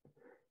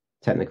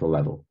technical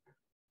level.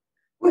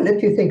 Well,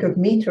 if you think of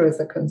meter as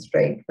a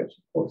constraint, which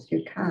of course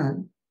you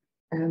can,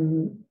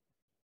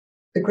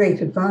 the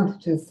great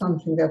advantage is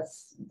something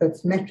that's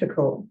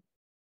metrical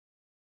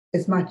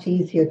is much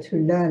easier to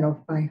learn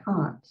off by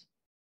heart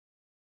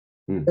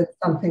than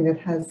something that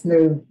has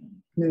no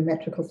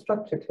metrical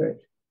structure to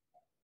it.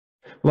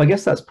 Well, I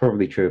guess that's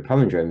probably true of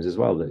palindromes as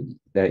well, that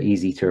they're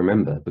easy to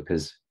remember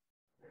because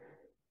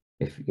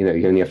if you know,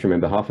 you only have to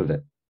remember half of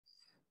it.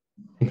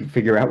 You can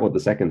figure out what the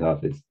second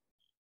half is.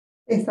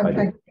 Yes, I'm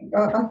trying to think.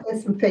 Aren't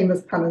there some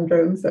famous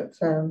palindromes that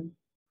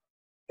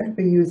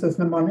we use as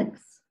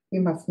mnemonics?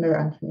 You must know,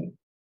 Anthony.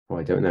 Oh,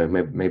 I don't know.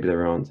 Maybe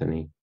there aren't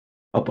any.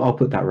 I'll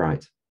put that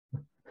right.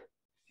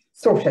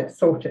 Sort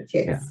it,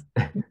 yes.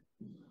 Yeah.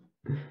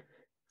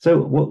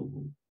 So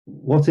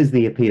what is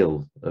the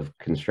appeal of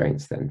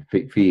constraints then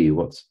for you?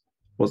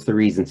 What's the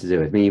reason to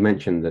do it? I mean, you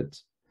mentioned that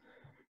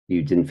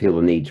you didn't feel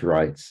the need to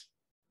write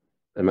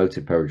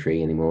emotive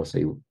poetry anymore,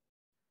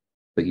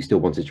 but you still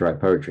wanted to write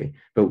poetry.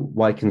 But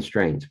why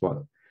constraint?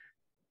 I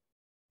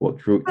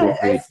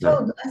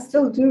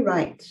still do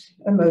write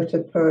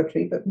emotive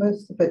poetry, but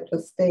most of it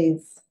just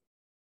stays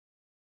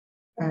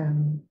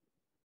in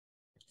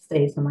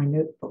my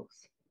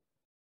notebooks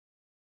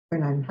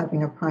when I'm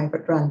having a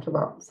private rant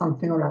about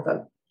something or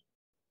other.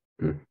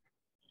 Mm.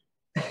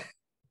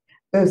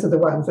 Those are the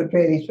ones that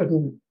really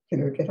shouldn't,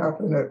 get out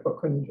of the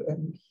notebook and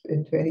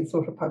into any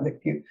sort of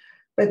public view.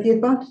 But the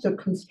advantage of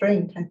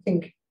constraint, I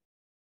think,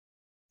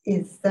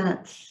 is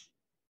that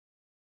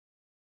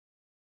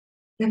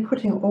they're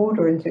putting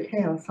order into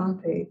chaos,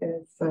 aren't they?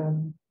 There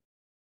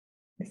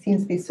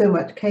seems to be so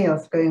much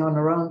chaos going on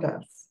around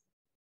us.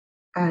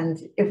 And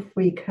if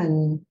we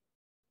can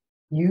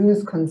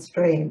use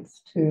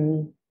constraints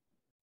to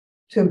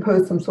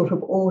impose some sort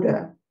of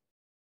order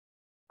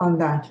on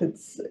that,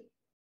 it's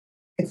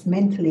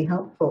mentally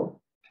helpful.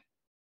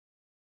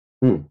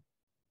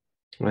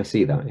 I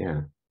see that,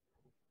 yeah.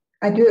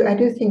 I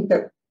do think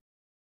that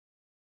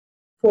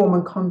form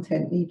and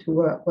content need to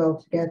work well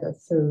together.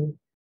 So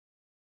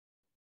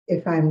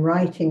if I'm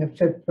writing a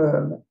fib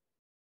poem,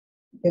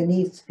 there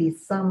needs to be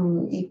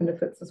some, even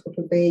if it's a sort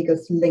of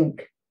vaguest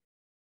link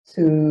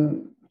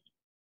to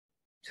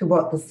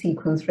what the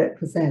sequence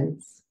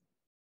represents.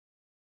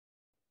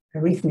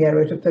 Recently I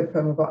wrote a fib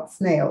poem about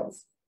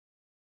snails.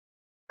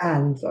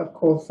 And of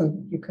course,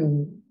 you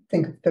can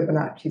think of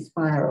Fibonacci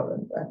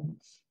spiral and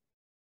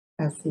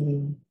as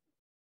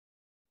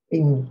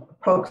being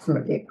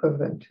approximately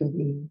equivalent to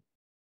the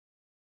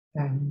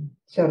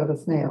shell of a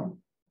snail.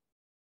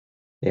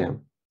 Yeah.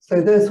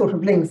 So those sort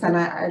of links, and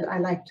I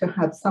like to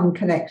have some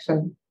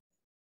connection,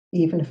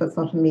 even if it's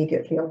not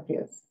immediately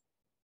obvious.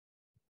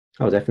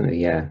 Oh, definitely,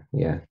 yeah.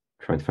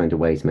 Trying to find a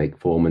way to make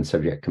form and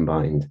subject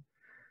combined.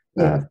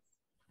 Yes.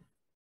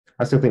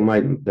 I still think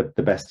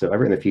the best. I've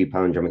written a few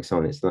palindromic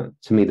sonnets.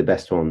 To me, the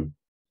best one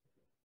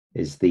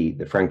is the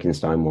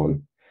Frankenstein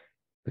one,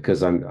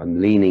 because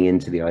I'm leaning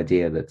into the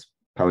idea that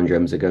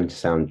palindromes are going to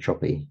sound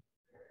choppy,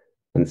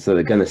 and so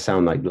they're going to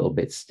sound like little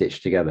bits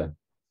stitched together.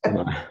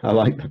 I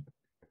like that.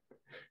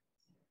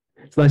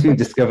 It's nice when you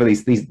discover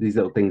these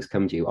little things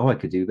come to you. Oh, I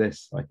could do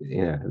this.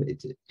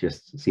 It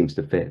just seems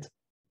to fit.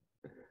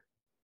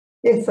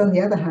 Yes. On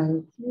the other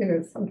hand,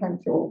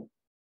 sometimes your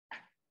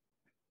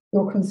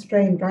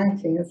constrained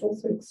writing is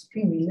also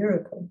extremely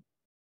lyrical.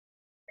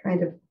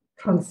 Kind of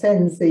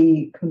transcends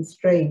the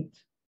constraint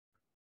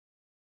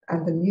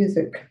and the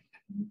music,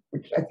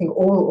 which I think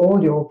all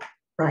your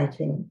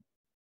writing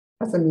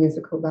has a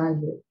musical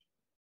value.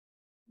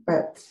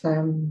 But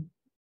in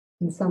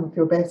some of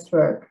your best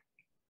work,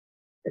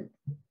 it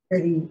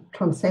really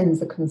transcends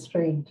the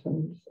constraint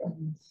and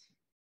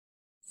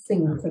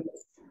sings.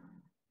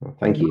 Well,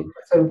 thank you.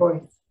 Its own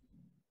voice.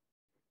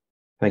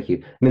 Thank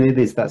you. I mean,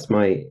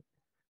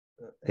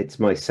 it's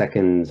my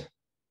second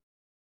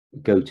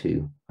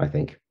go-to, I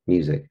think,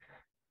 music.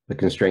 The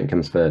constraint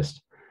comes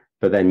first,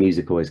 but then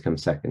music always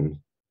comes second.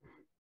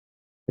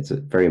 It's a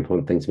very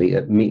important thing to me.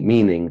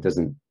 Meaning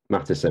doesn't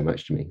matter so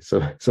much to me. So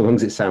long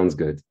as it sounds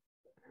good,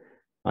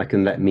 I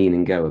can let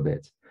meaning go a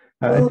bit.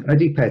 I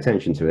do pay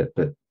attention to it,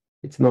 but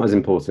it's not as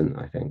important,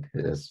 I think,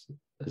 as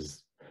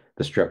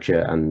the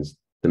structure and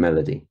the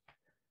melody.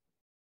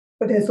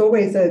 But there's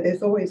always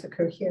a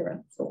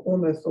coherence, or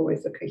almost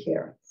always a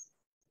coherence.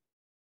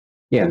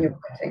 Yeah. When you're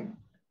writing.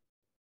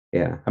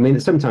 Yeah. I mean,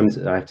 sometimes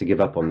I have to give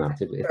up on that.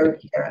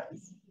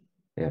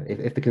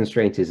 If the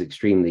constraint is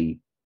extremely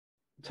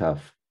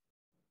tough,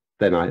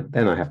 then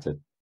I have to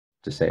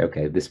say,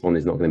 okay, this one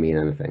is not going to mean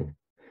anything.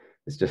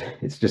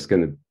 It's just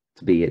going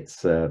to be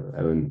its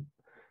own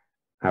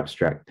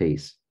abstract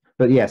piece.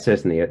 But yeah,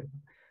 certainly,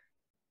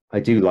 I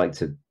do like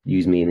to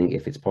use meaning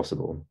if it's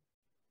possible,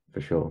 for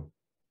sure.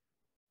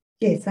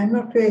 Yes, I'm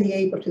not really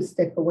able to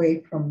step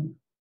away from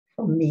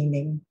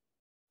meaning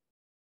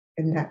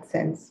in that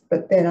sense,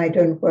 but then I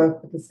don't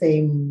work with the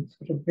same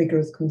sort of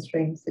rigorous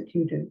constraints that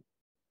you do.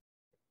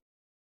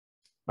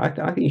 I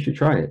think you should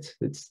try it.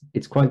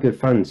 It's quite good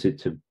fun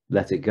to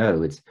let it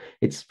go.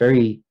 It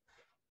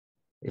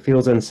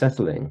feels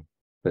unsettling,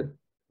 but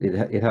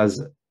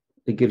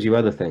it gives you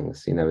other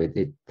things.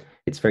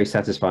 It's very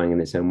satisfying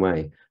in its own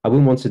way. I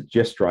wouldn't want to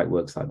just write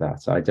works like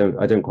that. I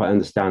don't quite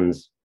understand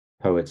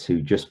poets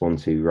who just want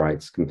to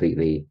write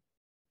completely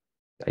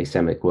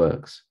asemic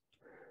works,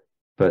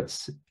 but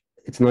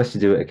it's nice to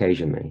do it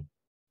occasionally.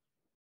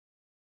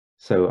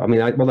 So I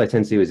mean, what I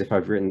tend to do is if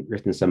I've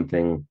written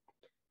something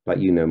like,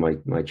 you know,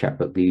 my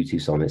chapbook, the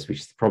U2 sonnets, which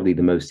is probably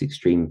the most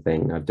extreme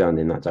thing I've done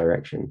in that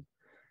direction.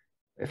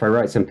 If I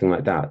write something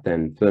like that,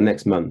 then for the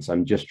next months,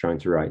 I'm just trying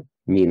to write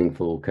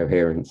meaningful,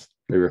 coherent,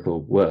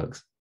 lyrical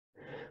works.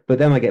 But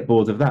then I get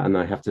bored of that and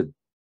I have to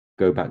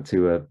go back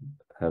to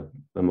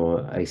a more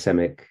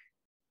asemic,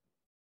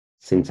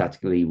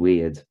 syntactically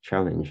weird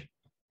challenge.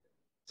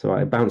 So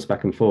I bounce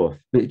back and forth.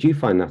 But do you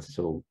find that at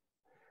all?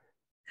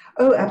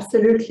 Oh,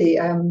 absolutely.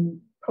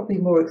 Probably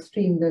more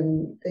extreme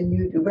than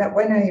you do.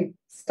 When I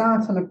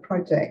start on a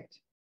project,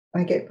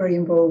 I get very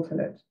involved in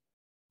it.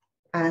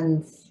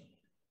 And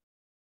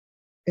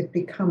it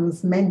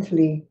becomes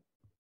mentally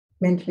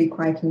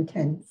quite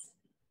intense.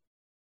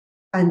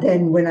 And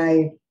then when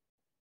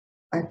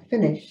I've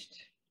finished,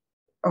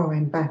 oh,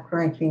 I'm back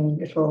writing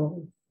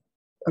little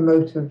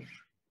emotive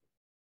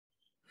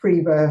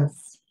free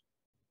verse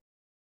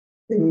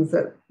things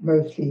that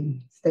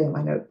mostly stay in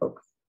my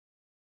notebooks.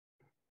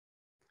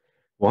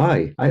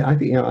 Why? I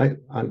think, you know,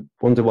 I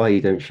wonder why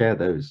you don't share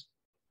those.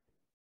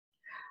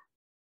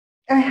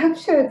 I have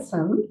shared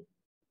some.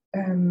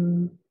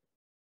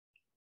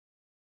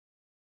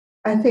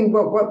 I think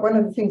one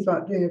of the things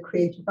about doing a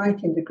creative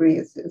writing degree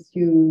is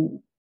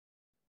you,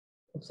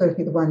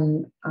 certainly the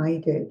one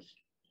I did,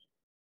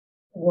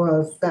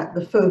 was that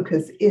the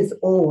focus is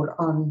all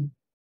on,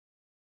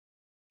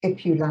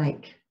 if you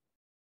like,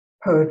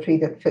 poetry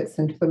that fits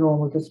into the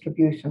normal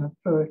distribution of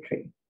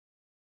poetry.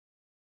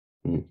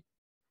 Mm.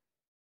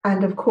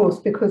 And of course,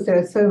 because there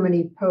are so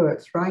many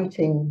poets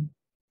writing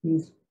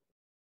these,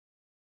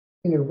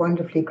 you know,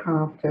 wonderfully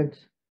crafted,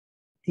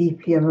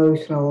 deeply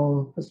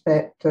emotional,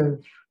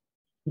 perspective,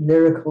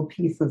 lyrical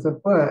pieces of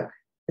work,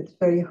 it's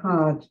very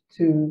hard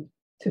to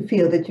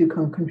feel that you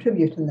can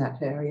contribute in that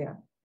area.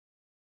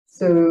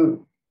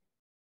 So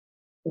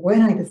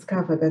when I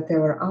discovered that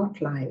there were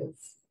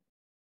outliers,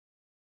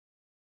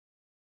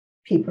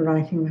 people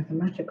writing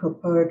mathematical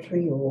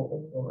poetry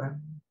or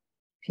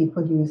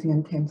people using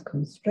intense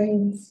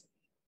constraints,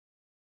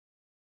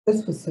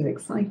 this was so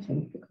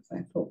exciting because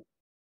I thought,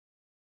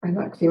 I'm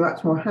actually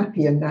much more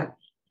happy in that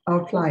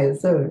outlier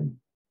zone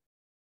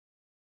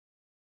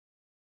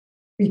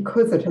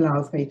because it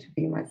allows me to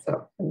be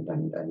myself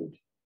and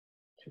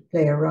to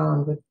play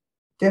around with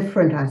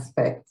different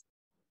aspects,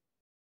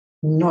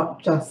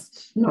 not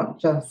just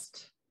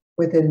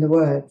within the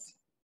words.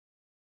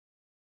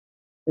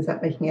 Is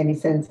that making any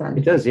sense,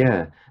 Andy? It does,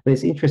 yeah. I mean,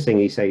 it's interesting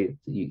you say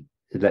it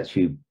lets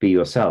you be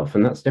yourself,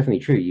 and that's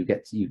definitely true.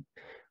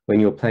 When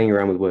you're playing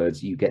around with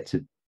words, you get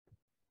to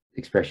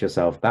express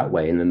yourself that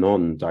way in a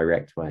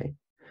non-direct way.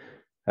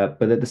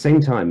 But at the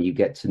same time, you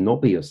get to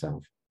not be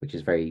yourself, which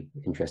is very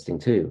interesting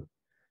too.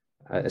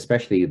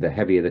 Especially the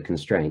heavier the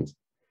constraint,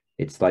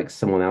 it's like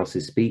someone else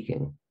is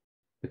speaking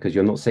because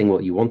you're not saying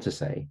what you want to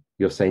say,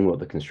 you're saying what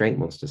the constraint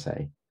wants to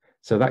say.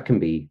 So that can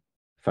be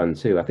fun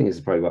too. I think this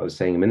is probably what I was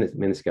saying a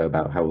minute ago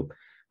about how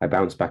I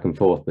bounce back and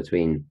forth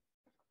between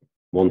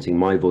wanting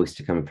my voice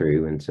to come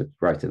through and to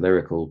write a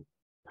lyrical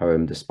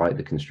poem despite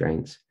the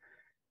constraints,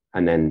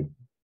 and then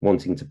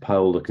wanting to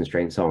pile the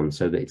constraints on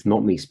so that it's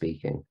not me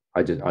speaking.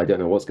 I don't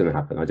know what's going to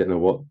happen. I don't know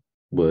what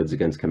words are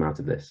going to come out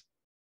of this.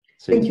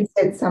 So, I think you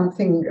said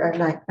something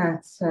like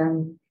that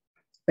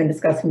when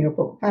discussing your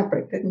book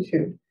Fabric, didn't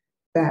you?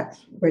 That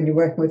when you're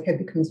working with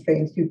heavy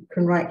constraints, you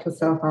can write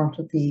yourself out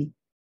of the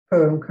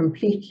poem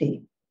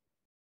completely.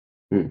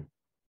 Mm.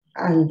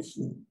 And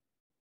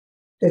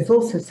there's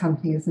also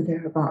something, isn't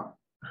there, about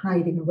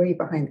hiding away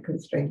behind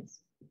constraints.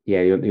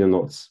 Yeah, you're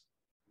not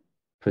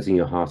putting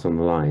your heart on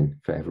the line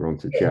for everyone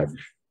to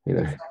judge. You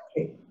know?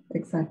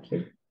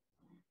 Exactly.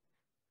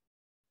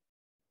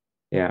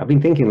 Yeah, I've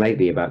been thinking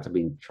lately about, I've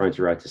been trying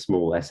to write a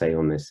small essay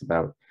on this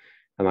about,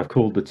 and I've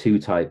called the two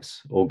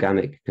types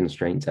organic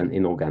constraint and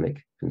inorganic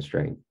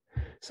constraint.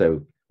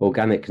 So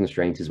organic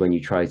constraint is when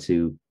you try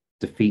to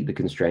defeat the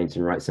constraint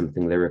and write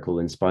something lyrical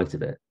in spite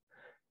of it.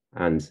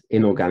 And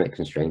inorganic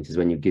constraint is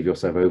when you give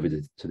yourself over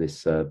to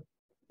this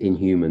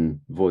inhuman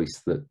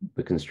voice that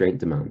the constraint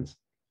demands.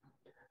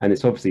 And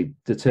it's obviously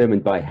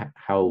determined by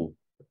how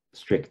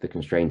strict the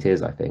constraint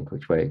is, I think,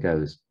 which way it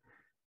goes.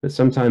 But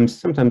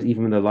sometimes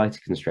even with a lighter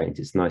constraint,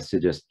 it's nice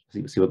to just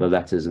see what the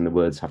letters and the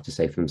words have to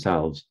say for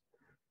themselves.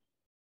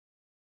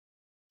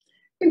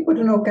 I think would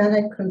an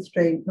organic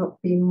constraint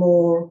not be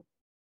more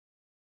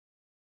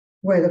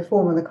where the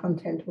form and the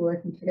content are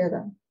working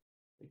together?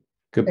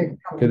 Could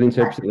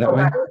interpret it that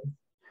way.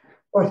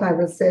 What I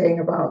was saying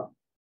about,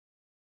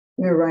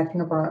 you know,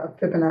 writing about a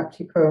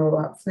Fibonacci poem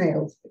about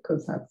snails,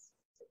 because that's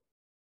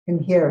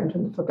inherent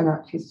in the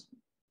Fibonacci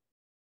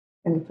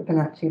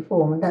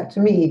form, and that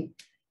to me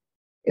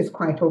is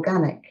quite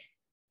organic.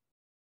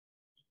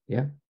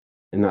 Yeah,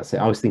 and that's it.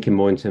 I was thinking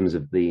more in terms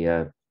of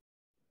the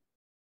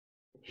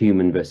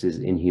human versus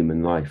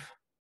inhuman life.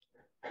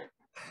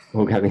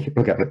 Organic.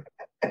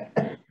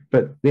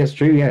 But that's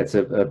true. Yeah, it's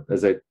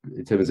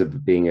in terms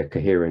of being a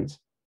coherent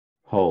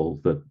whole,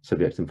 the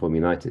subject and form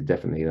united.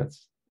 Definitely,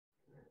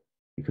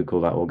 you could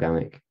call that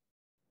organic.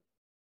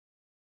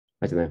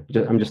 I don't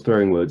know. I'm just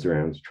throwing words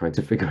around, trying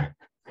to figure out.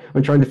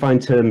 I'm trying to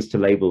find terms to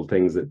label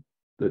things that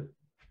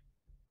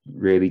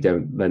really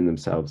don't lend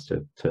themselves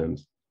to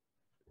terms.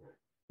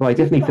 Well, I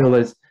definitely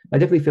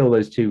feel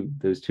those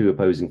two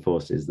opposing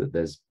forces, that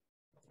there's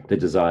the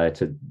desire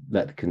to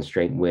let the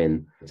constraint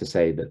win, to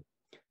say that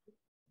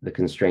the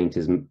constraint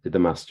is the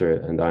master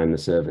and I am the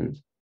servant,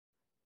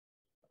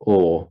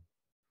 or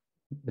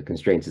the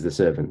constraint is the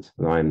servant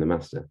and I am the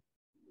master.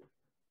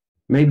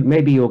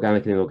 Maybe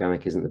organic and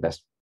inorganic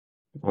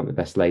aren't the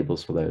best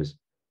labels for those.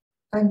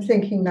 I'm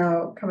thinking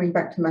now, coming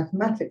back to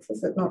mathematics,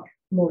 is it not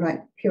more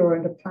like pure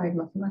and applied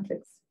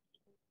mathematics,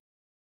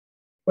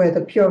 where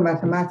the pure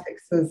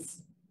mathematics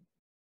is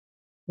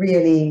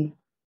really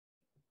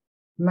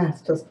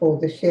masters for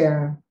the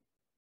sheer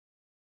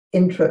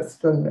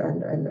interest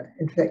and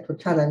intellectual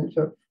challenge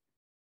of,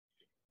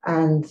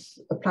 and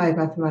applied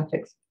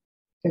mathematics,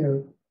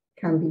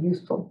 can be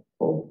useful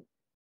for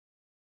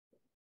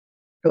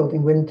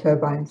building wind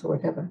turbines or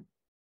whatever.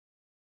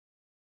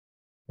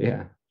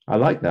 Yeah, I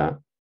like that.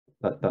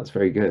 That's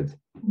very good.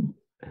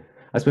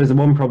 I suppose the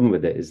one problem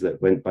with it is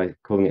that by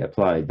calling it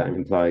applied, that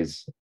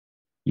implies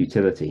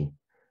utility,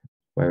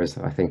 whereas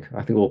I think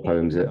all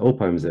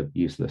poems are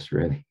useless,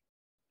 really.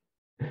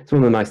 It's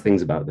one of the nice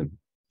things about them.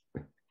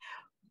 It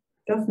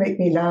does make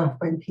me laugh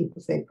when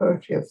people say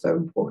poetry is so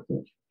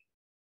important,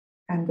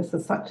 and this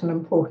is such an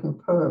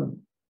important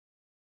poem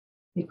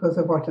because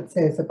of what it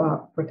says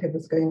about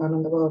whatever's going on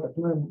in the world at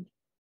the moment.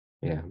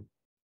 Yeah,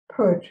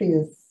 poetry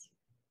is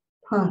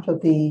part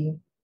of the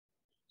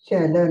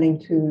sheer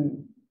learning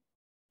to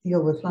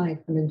deal with life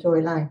and enjoy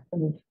life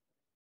and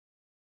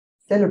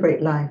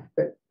celebrate life,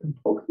 but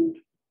important.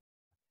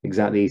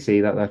 Exactly.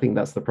 See, that I think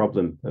that's the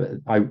problem.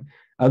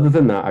 Other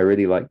than that, I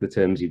really like the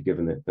terms you've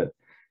given it, but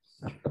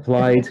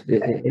applied,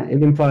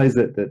 it implies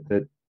that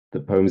the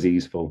poems are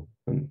useful,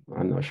 and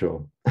I'm not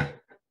sure.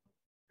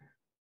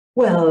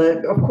 Well,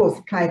 of course,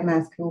 applied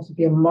maths can also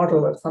be a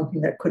model of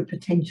something that could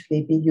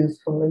potentially be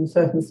useful in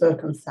certain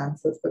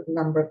circumstances with a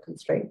number of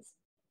constraints.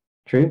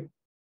 True.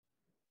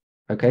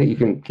 Okay, you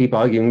can keep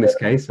arguing this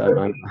case.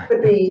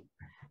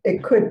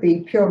 It could be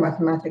pure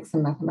mathematics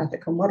and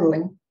mathematical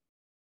modeling.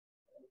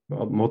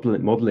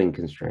 Modeling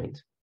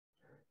constraint.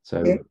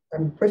 So yes,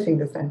 I'm pushing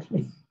this,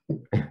 Anthony.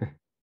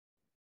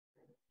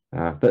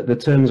 But the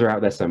terms are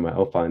out there somewhere.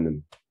 I'll find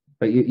them.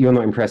 But you're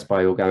not impressed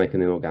by organic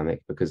and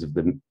inorganic because of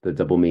the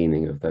double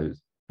meaning of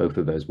both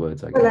of those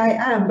words, I guess. Well, I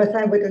am, but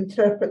I would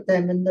interpret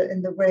them in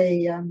the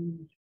way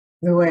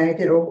I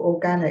did.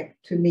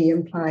 Organic to me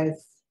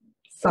implies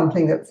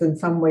something that's in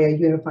some way a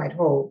unified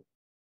whole.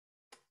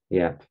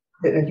 Yeah.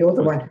 You're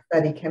the one who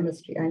studied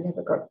chemistry. I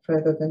never got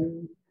further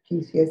than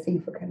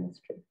GCSE for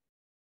chemistry.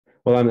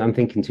 Well, I'm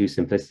thinking too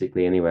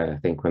simplistically anyway. I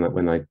think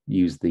when I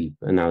use the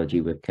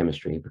analogy with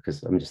chemistry,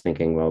 because I'm just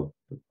thinking, well,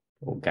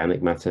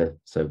 organic matter,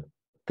 so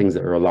things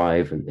that are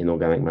alive, and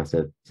inorganic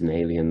matter is an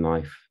alien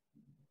life.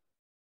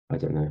 I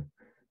don't know.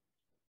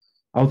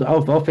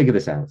 I'll figure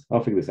this out.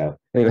 I'll figure this out.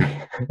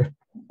 Anyway,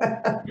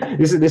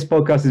 this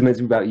podcast is meant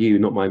to be about you,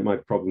 not my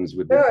problems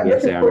with the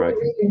essay I'm writing.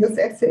 Reading this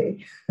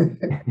essay.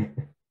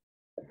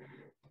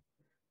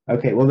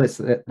 Okay, well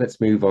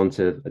let's move on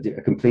to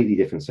a completely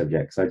different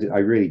subject. So I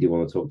really do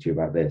want to talk to you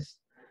about this.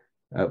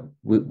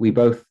 We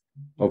both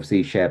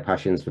obviously share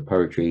passions for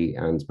poetry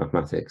and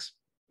mathematics,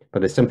 but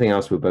there's something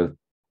else we're both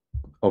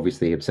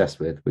obviously obsessed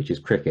with, which is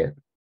cricket.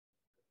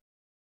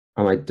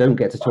 And I don't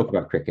get to talk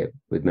about cricket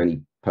with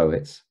many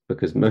poets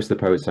because most of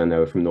the poets I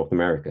know are from North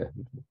America.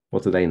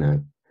 What do they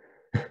know?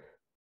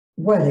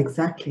 Well,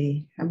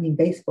 exactly. I mean,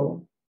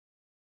 baseball.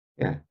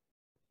 Yeah,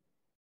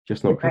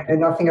 just not cricket. I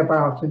know nothing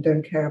about and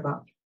don't care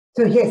about.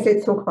 So yes,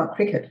 let's talk about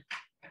cricket.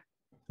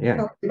 Yeah.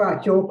 Tell me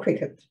about your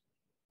cricket.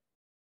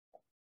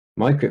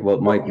 My cricket.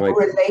 Well, your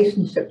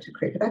relationship to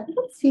cricket. I've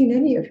not seen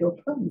any of your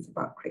poems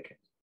about cricket.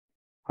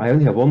 I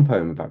only have one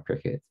poem about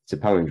cricket. It's a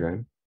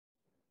palindrome.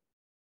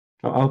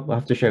 I'll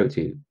have to show it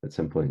to you at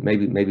some point.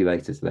 Maybe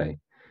later today.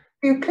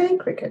 Do you play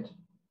cricket?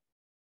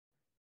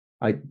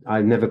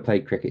 I've never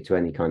played cricket to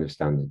any kind of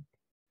standard.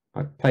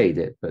 I've played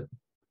it, but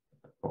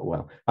not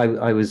well.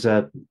 I was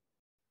as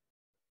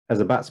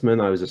a batsman,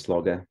 I was a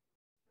slogger.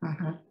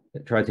 Uh-huh. I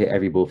tried to hit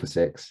every ball for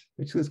six,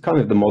 which was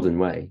kind of the modern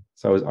way.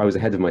 So I was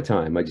ahead of my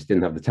time. I just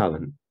didn't have the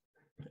talent.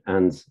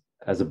 And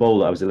as a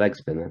bowler, I was a leg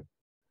spinner.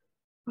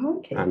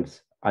 Okay. And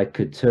I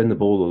could turn the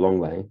ball a long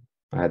way.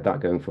 I had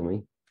that going for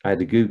me. I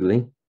had a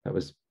googly,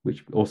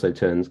 which also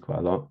turns quite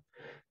a lot.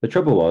 The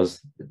trouble was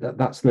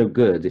that's no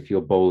good if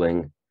you're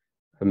bowling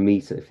a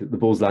meter, if the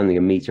ball's landing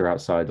a meter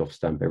outside off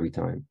stump every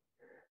time.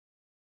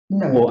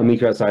 No. Or a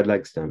meter outside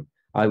leg stump.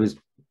 I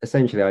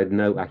had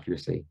no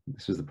accuracy.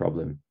 This was the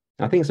problem.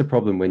 I think it's a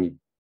problem when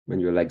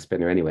you're a leg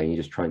spinner anyway, and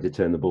you're just trying to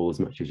turn the ball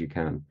as much as you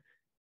can.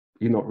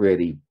 You're not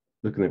really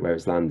looking at where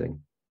it's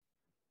landing.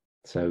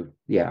 So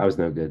yeah, I was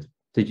no good.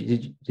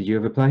 Did you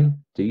ever play?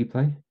 Do you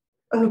play?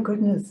 Oh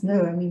goodness,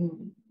 no. I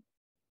mean,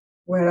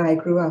 where I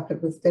grew up,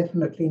 it was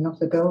definitely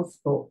not a girls'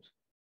 sport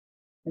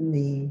in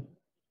the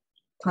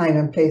time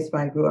and place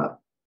where I grew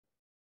up.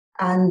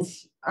 And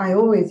I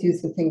always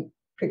used to think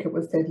cricket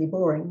was deadly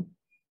boring.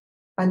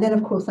 And then,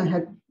 of course,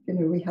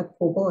 we had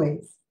 4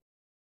 boys.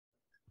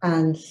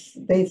 And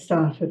they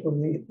started, or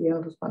the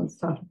eldest one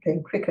started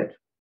playing cricket.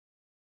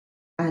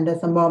 And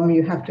as a mom,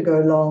 you have to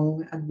go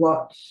along and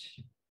watch.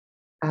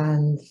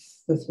 And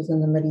this was in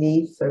the Middle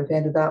East, so it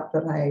ended up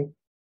that I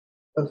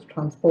was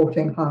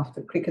transporting half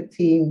the cricket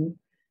team.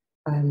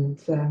 And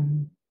so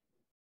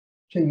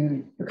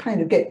you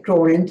kind of get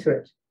drawn into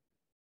it.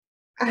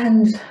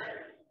 And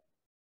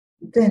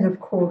then,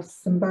 of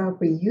course,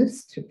 Zimbabwe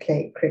used to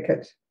play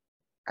cricket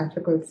at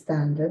a good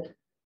standard.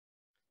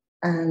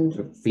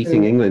 And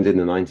beating England in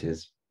the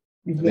 90s.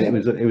 Yeah.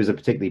 It was a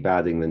particularly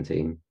bad England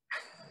team.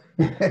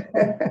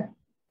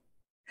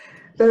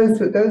 Those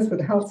were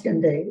the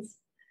halcyon days.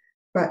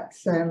 But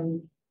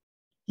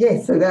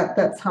yes, so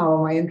that's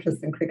how my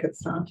interest in cricket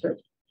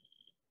started.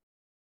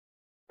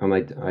 And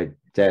I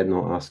dare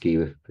not ask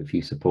you if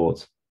you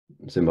support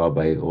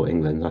Zimbabwe or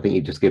England. I think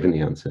you've just given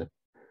the answer.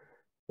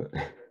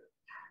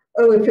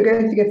 Oh, if you're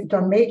going to get the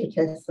John Major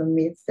test on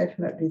me, it's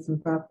definitely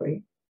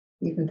Zimbabwe,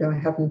 even though I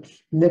haven't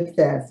lived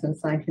there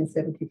since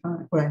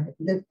 1975. Well, I never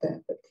lived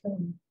there, but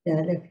yeah,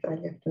 I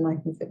left in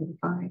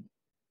 1975.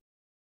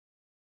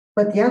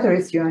 But the other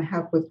issue I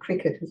have with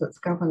cricket is its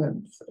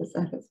governance, is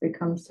that it's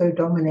become so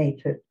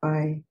dominated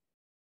by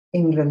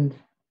England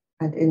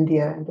and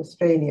India and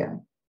Australia.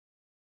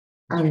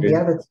 And the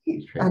other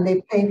teams, and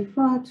they play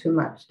far too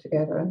much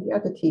together. And the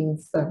other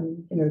teams,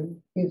 you know,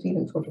 New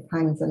Zealand sort of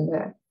hangs in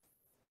there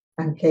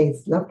and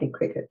plays lovely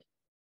cricket.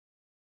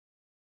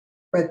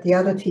 But the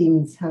other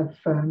teams have,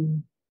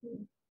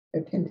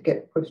 they tend to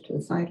get pushed to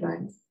the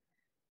sidelines.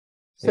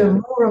 So yeah.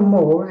 More and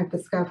more, I've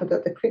discovered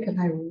that the cricket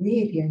I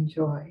really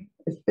enjoy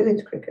is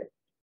village cricket.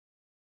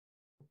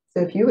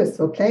 So if you were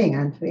still playing,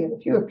 Anthony, and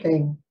if you were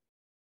playing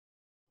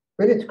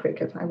village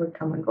cricket, I would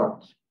come and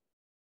watch,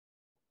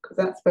 because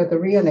that's where the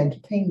real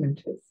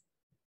entertainment is.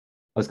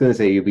 I was going to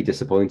say you'd be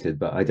disappointed,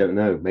 but I don't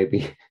know.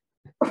 Maybe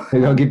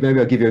I'll give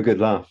you a good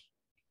laugh.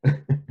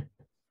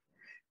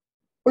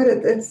 Well,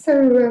 it's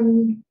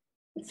so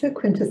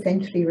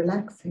quintessentially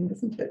relaxing,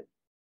 isn't it?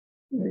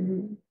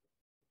 You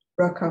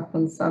rock up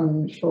on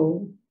some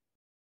little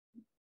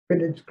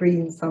village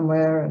green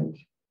somewhere, and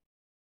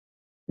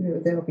you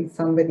know there'll be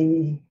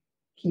somebody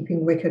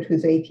keeping wicket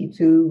who's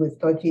 82 with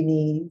dodgy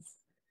knees,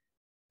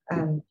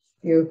 and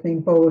the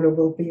opening bowler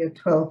will be a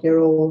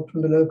 12-year-old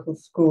from the local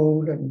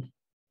school, and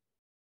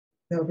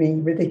there'll be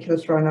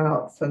ridiculous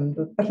run-outs,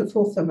 but it's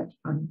all so much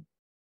fun,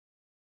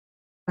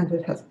 and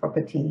it has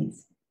proper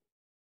teas.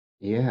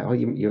 Yeah, oh,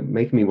 you're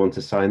making me want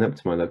to sign up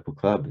to my local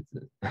club.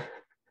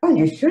 Oh,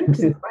 you should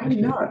do. Why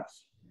not?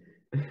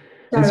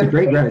 It's a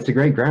great ground. It's a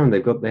great ground.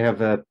 They have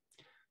a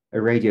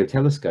radio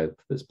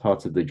telescope that's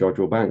part of the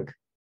Jodrell Bank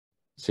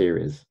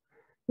series.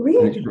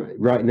 Really? And it's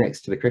right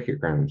next to the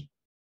cricket ground.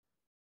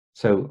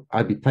 So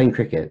I'd be playing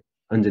cricket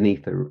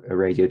underneath a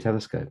radio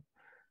telescope.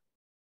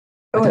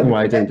 I don't know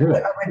why I don't do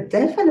it. I would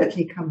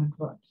definitely come and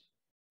watch.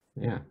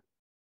 Yeah.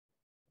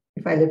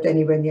 If I lived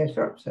anywhere near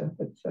Shropshire,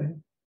 but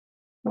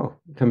oh,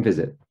 come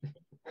visit.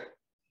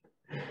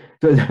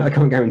 I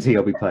can't guarantee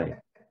I'll be playing.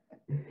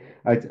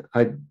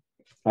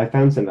 I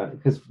found some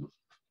because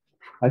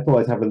I thought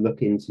I'd have a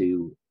look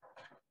into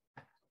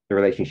the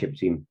relationship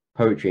between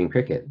poetry and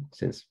cricket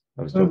since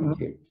I was talking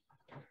to you.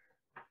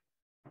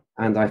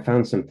 And I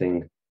found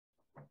something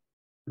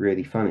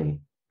really funny.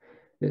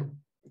 Did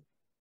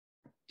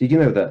you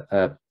know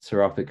that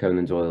Sir Arthur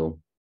Conan Doyle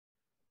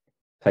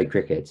played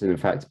cricket, and in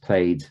fact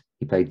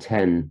he played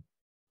 10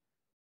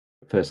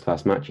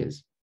 first-class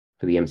matches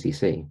for the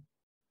MCC?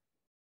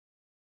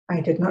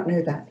 I did not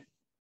know that.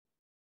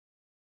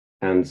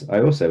 And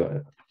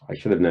I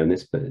should have known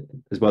this, but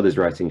as well as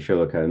writing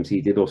Sherlock Holmes,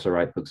 he did also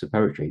write books of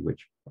poetry,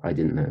 which I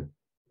didn't know.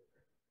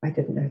 I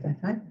didn't know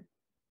that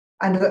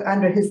either.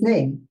 Under his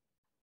name?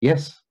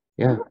 Yes,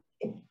 yeah.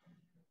 Okay.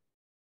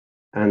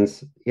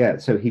 And yeah,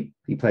 so he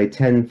played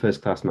 10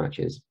 first-class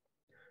matches,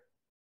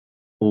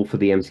 all for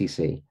the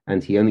MCC,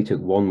 and he only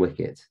took 1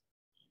 wicket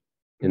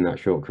in that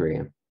short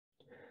career.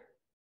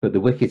 But the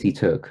wicket he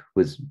took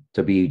was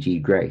W.G.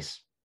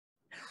 Grace.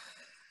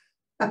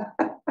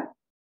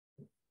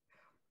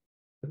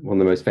 One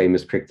of the most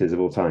famous cricketers of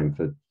all time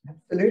for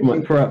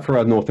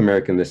our North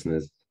American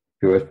listeners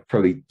who have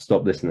probably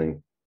stopped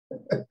listening.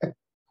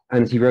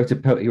 And he wrote a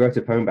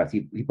poem about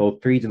it. He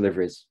bowled 3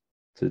 deliveries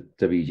to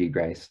W.G.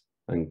 Grace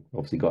and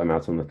obviously got him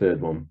out on the 3rd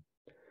one.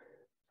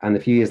 And a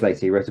few years later,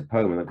 he wrote a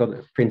poem, and I've got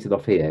it printed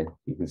off here.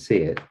 You can see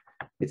it.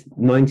 It's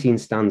 19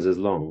 stanzas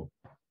long,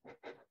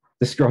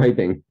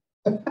 describing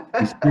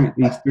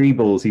these 3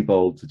 balls he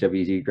bowled to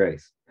W.G.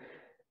 Grace.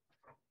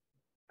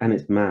 And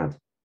it's mad.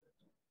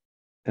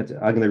 I'm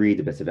going to read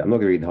a bit of it. I'm not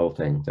going to read the whole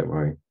thing, don't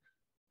worry.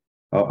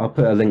 I'll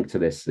put a link to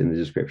this in the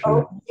description.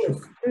 Oh, yes.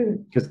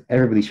 Because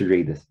everybody should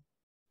read this.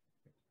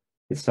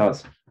 It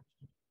starts,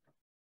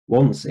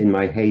 once in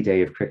my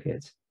heyday of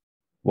cricket,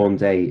 one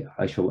day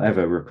I shall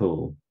ever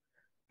recall,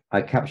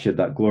 I captured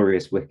that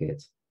glorious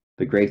wicket,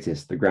 the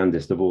greatest, the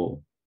grandest of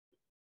all.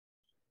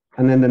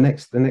 And then the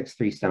next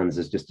 3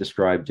 stanzas just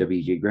describe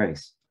W.G.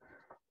 Grace.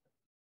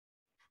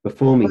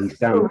 Before me, he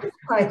stands.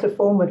 Quite a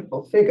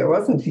formidable figure,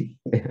 wasn't he?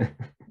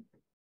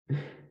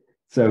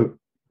 So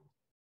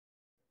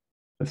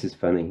This is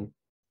funny.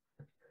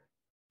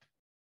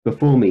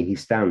 Before me he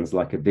stands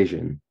like a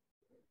vision,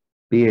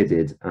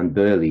 bearded and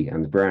burly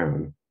and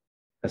brown,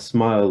 a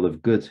smile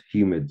of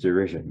good-humoured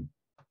derision,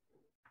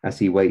 as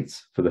he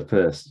waits for the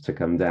first to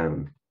come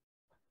down.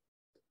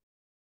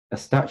 A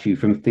statue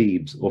from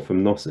Thebes or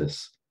from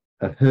Knossos,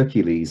 a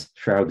Hercules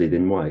shrouded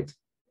in white,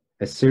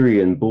 a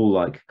Syrian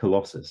bull-like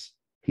colossus,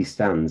 he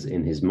stands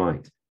in his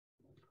might.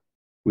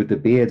 With the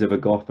beard of a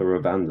Goth or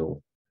a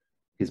Vandal,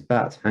 his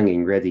bat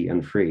hanging ready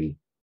and free,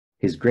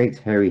 his great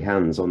hairy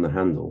hands on the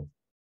handle,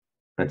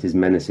 and his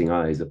menacing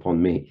eyes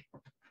upon me.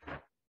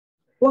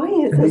 Why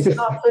is this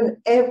not in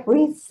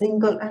every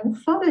single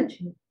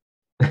anthology?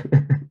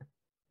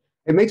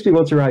 It makes me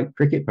want to write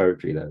cricket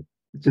poetry, though.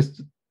 It's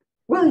just,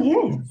 well,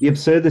 yes. The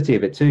absurdity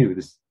of it too.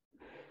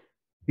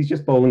 He's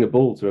just bowling a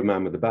ball to a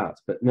man with a bat,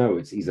 but no,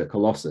 he's a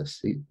colossus.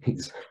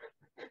 He's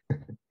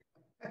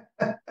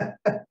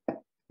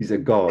he's a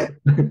god.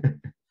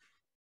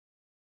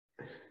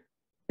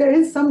 There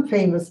is some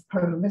famous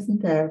poem,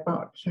 isn't there,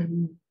 about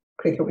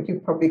cricket, which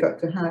you've probably got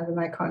to have, and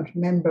I can't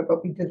remember,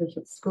 but we did it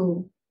at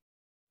school.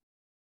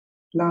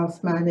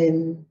 Last man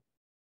in,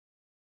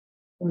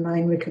 or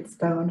 9 wickets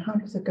down. How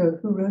does it go?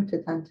 Who wrote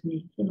it,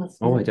 Anthony? You must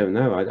know. Oh, I don't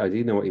know. I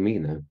do know what you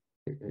mean, though.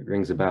 It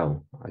rings a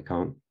bell. I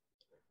can't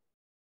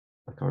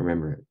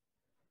remember it.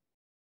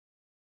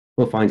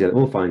 We'll find it.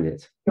 We'll find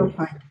it. You'll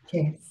find it,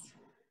 yes.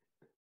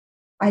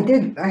 I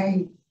did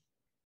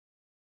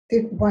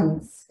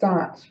once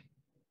start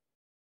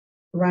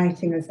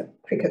writing as a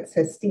cricket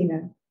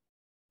sestina.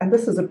 And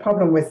this is a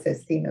problem with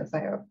sestinas.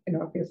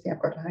 Obviously I've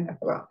got to hang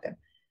up about them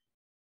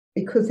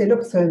because they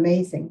look so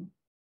amazing.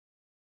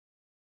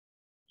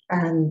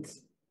 And,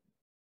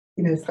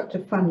 such a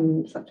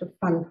fun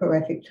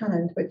poetic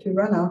challenge, but you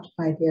run out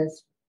of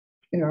ideas,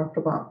 after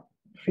about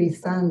 3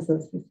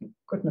 stanzas, you think,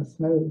 goodness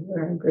knows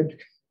where I'm going to,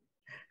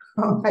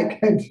 how am I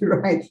going to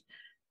write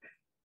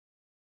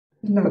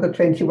another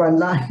 21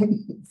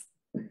 lines?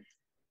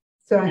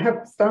 So I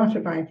have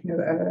started writing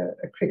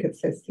a cricket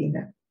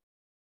sestina,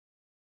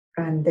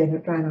 and then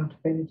it ran out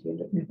of energy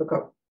and it never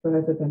got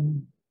further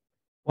than.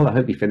 Well, I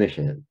hope you finish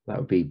it. That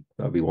would be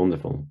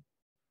wonderful.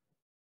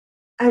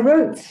 I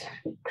wrote,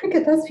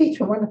 cricket does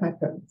feature one of my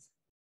poems,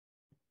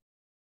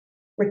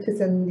 which is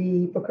in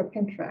the book of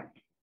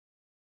Penteract.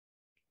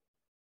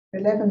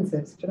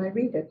 11s. Did I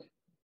read it?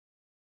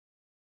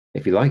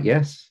 If you like,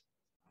 yes.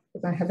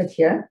 Because I have it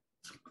here.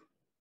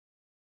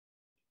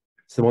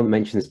 It's the one that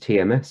mentions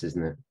TMS,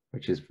 isn't it?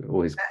 Which is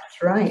always.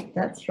 That's right.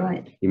 That's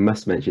right. You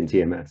must mention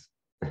TMS.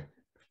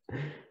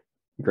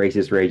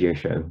 Greatest radio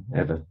show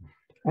ever.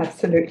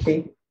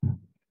 Absolutely.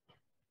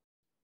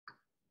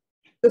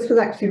 This was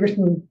actually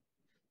written.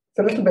 It's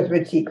a little bit of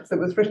a cheat because it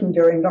was written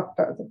during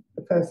lockdown,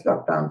 the first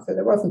lockdown, so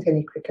there wasn't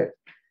any cricket,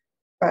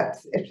 but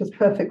it was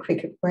perfect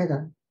cricket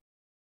weather.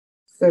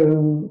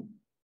 So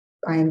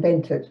I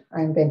invented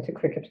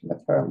cricket in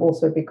the poem,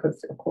 also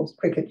because, of course,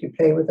 cricket you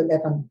play with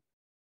 11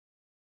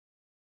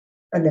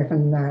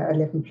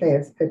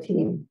 players per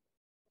team,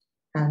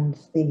 and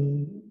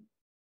the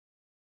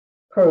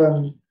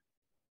poem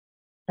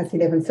has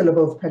 11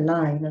 syllables per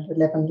line and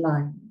 11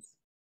 lines,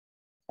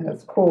 and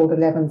it's called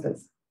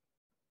 11s.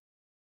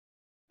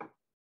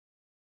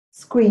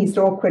 Squeezed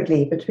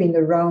awkwardly between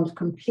the round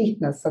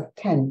completeness of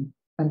 10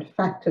 and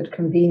factored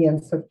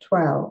convenience of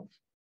 12,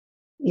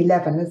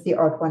 11 is the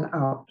odd one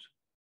out.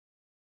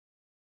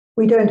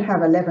 We don't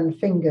have 11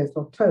 fingers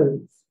or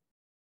toes.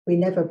 We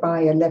never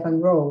buy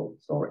 11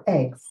 rolls or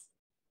eggs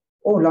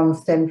or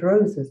long-stemmed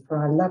roses for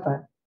our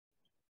lover.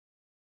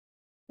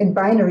 In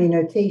binary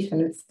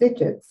notation, its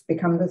digits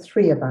become the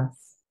 3 of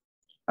us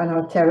on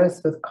our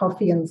terrace with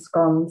coffee and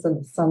scones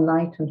and the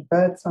sunlight and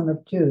birdsong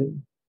of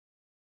June,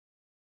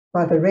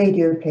 while the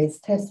radio plays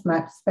Test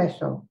Match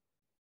Special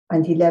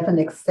and 11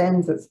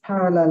 extends its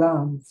parallel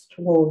arms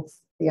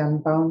towards the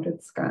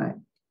unbounded sky.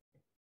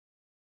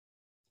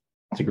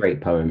 It's a great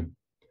poem.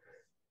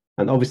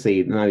 And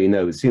obviously, now you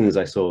know, as soon as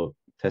I saw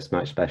Test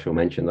Match Special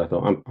mentioned, I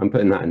thought, I'm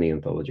putting that in the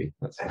anthology.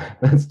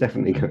 That's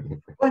definitely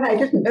going. Well, I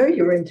didn't know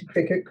you were into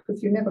cricket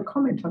because you never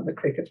comment on the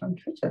cricket on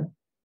Twitter.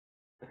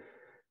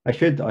 I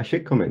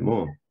should comment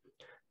more.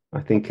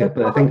 I think,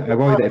 but I think I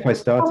worry that if I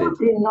started.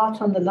 Probably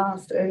not on the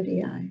last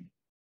ODI.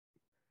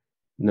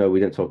 No,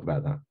 we didn't talk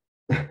about that.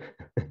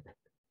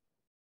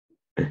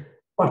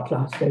 What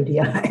last ODI?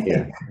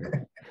 Yeah,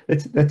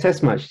 the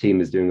Test Match team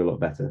is doing a lot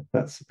better.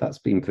 That's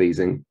been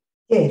pleasing.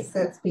 Yes,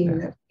 that's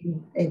been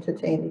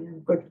entertaining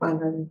and good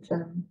fun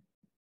and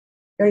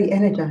very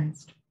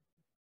energized.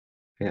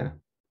 Yeah.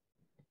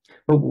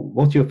 Well,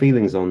 what's your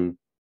feelings on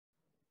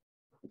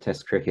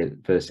Test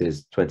cricket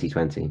versus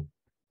 2020?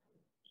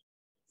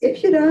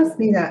 If you'd asked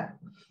me that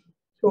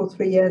 2 or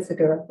 3 years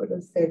ago, I would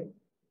have said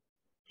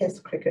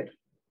Test cricket.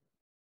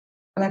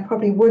 And I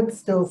probably would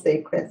still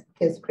say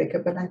Test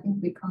cricket, but I think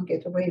we can't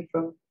get away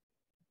from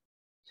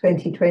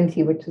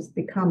 2020, which has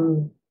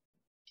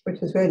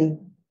really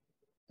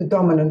the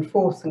dominant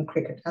force in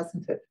cricket,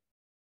 hasn't it?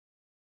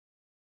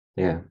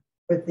 Yeah.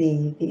 With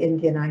the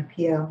Indian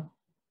IPL.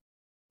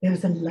 There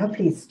was a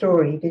lovely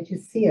story. Did you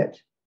see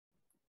it?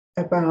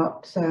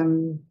 about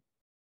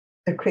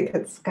a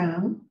cricket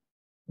scam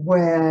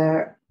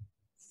where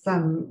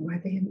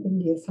were they in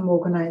India, some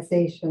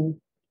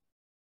organization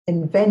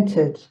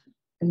invented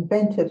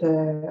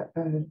a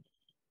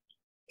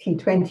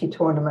T20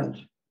 tournament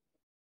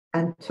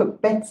and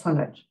took bets on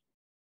it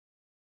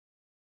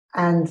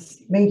and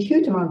made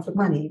huge amounts of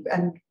money.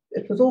 And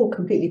it was all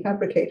completely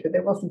fabricated.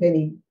 There wasn't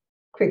any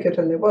cricket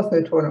and there was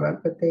no tournament,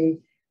 but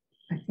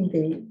I think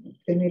they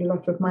made a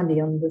lot of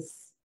money on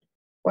this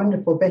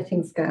wonderful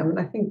betting scam. And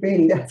I think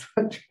really that's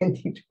what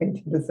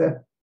 2020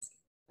 deserves.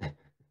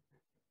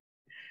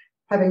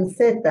 Having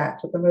said that,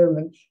 at the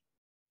moment,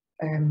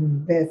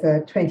 there's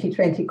a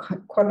 2020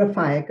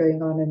 qualifier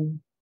going on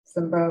in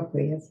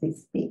Zimbabwe as we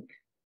speak.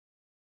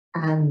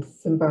 And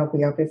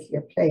Zimbabwe obviously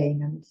are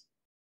playing, and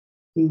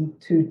the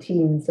two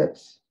teams that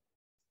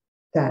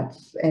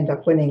end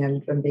up winning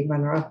and being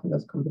runner-up in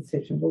this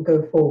competition will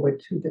go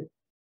forward to the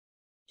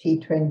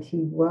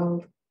T20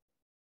 World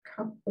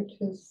Cup, which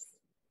is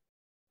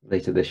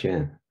later this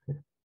year.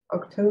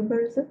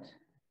 October, is it?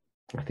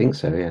 I think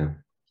so, yeah.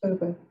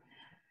 October.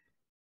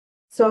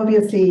 So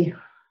obviously,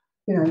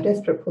 I'm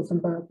desperate for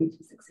Zimbabwe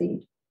to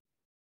succeed.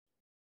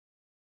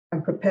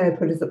 I'm prepared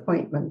for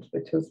disappointment,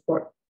 which is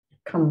what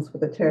comes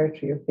with the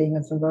territory of being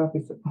a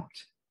Zimbabwe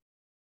supporter.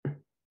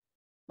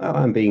 Well,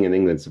 I'm being an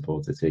England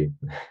supporter too.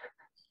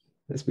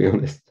 Let's be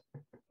honest.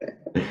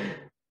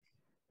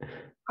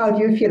 How do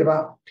you feel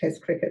about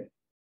Test cricket?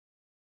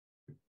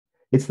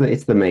 It's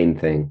the main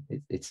thing.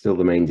 It's still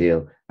the main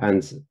deal,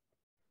 and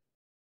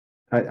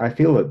I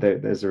feel that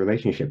there's a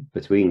relationship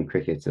between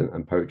cricket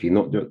and poetry,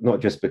 not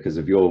just because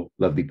of your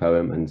lovely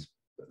poem and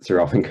Sir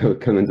Arthur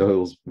Conan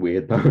Doyle's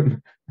weird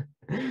poem,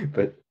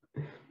 but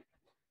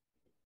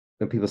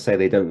when people say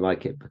they don't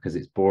like it because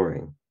it's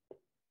boring,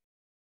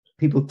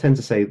 people tend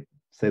to say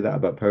that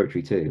about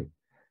poetry too.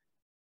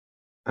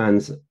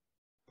 And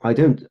I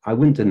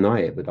wouldn't deny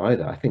it with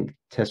either. I think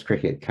Test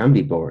cricket can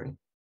be boring,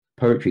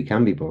 poetry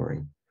can be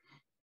boring,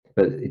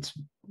 but it's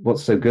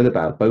what's so good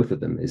about both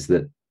of them is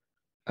that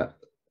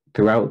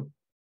throughout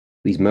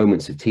these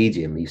moments of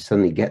tedium, you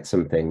suddenly get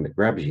something that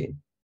grabs you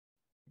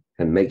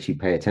and makes you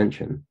pay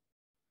attention.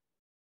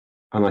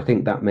 And I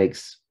think that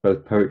makes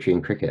both poetry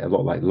and cricket a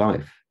lot like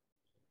life,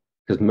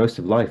 because most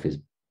of life is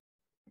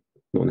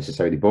not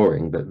necessarily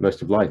boring, but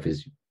most of life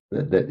is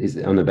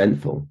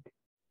uneventful.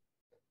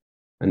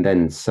 And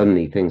then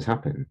suddenly things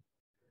happen.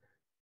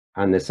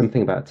 And there's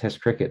something about Test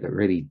cricket that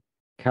really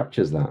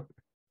captures that.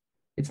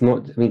 It's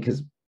not, because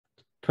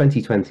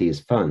 2020 is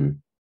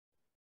fun,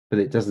 but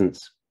it doesn't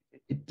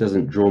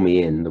draw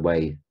me in the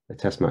way a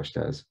Test match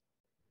does.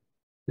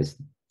 This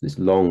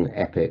long,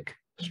 epic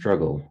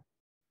struggle.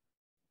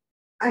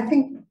 I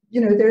think,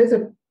 there is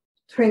a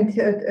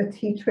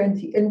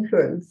T20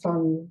 influence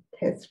on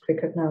Test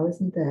cricket now,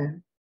 isn't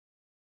there?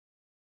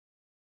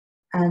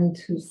 And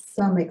to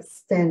some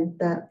extent,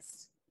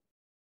 that's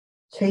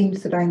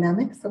changed the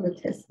dynamics of a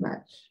Test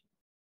match.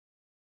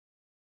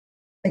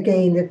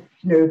 Again, if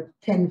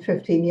 10,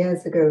 15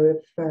 years ago,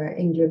 if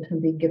England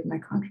had been given, I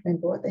can't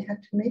remember what they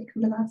had to make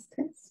in the last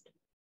Test.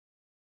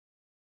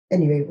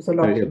 Anyway, it was a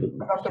lot.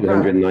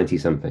 290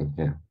 something,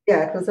 yeah.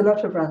 Yeah, it was a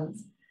lot of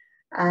runs.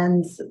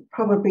 And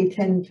probably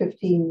 10,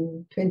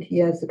 15, 20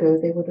 years ago,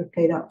 they would have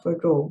played out for a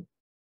draw. Do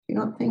you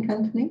not think,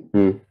 Anthony?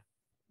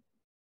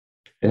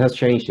 It has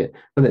changed it.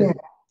 But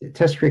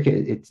Test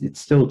cricket, it's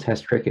still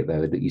Test cricket,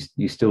 though, that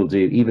you still do,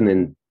 even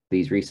in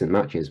these recent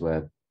matches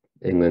where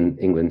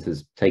England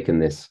has taken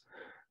this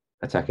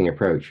attacking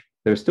approach.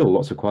 There are still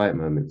lots of quiet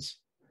moments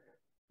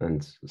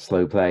and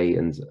slow play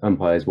and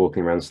umpires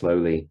walking around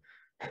slowly.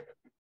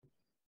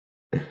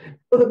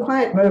 Well, the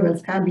quiet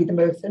moments can be the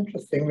most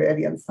interesting,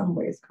 really, in some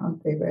ways,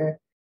 can't they?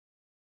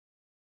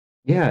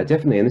 Yeah,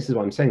 definitely. And this is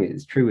what I'm saying.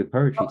 It's true with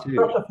poetry too.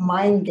 A lot of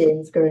mind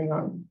games going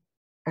on,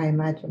 I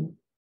imagine.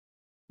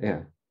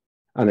 Yeah.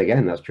 And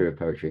again, that's true of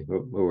poetry.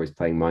 We're always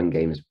playing mind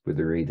games with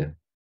the reader.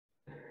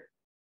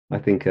 I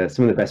think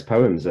some of the best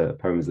poems are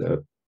poems that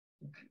are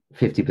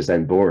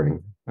 50%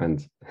 boring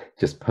and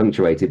just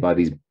punctuated by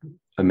these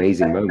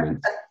amazing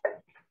moments.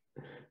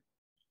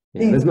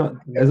 There's not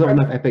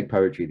enough epic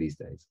poetry these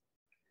days.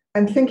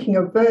 I'm thinking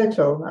of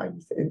Virgil now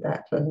you said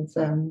that,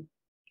 and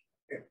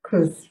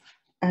because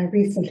I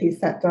recently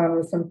sat down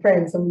with some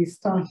friends and we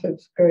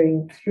started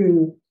going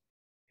through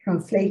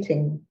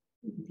translating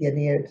the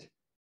Aeneid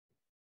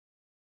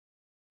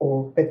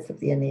or bits of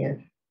the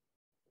Aeneid.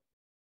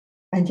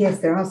 And yes,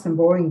 there are some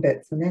boring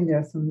bits, and then there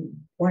are some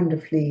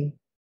wonderfully,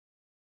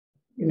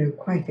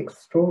 quite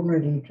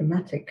extraordinarily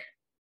dramatic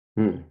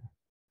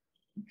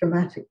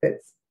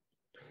bits.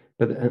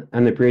 But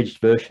an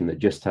abridged version that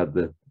just had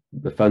the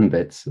fun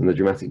bits and the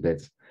dramatic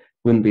bits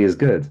wouldn't be as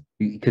good,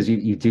 because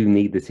you do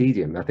need the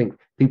tedium. I think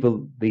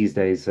people these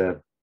days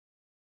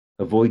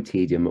avoid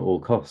tedium at all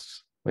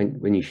costs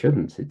when you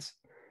shouldn't.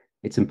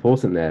 It's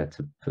important there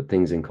to put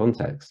things in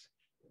context.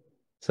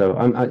 So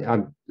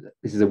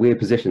this is a weird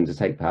position to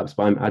take, perhaps,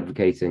 but I'm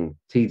advocating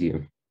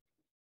tedium.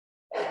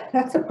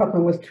 That's a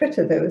problem with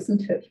Twitter, though,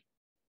 isn't it?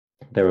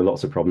 There are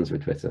lots of problems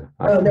with Twitter.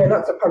 Oh, there are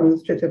lots of problems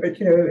with Twitter, but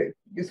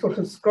you sort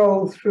of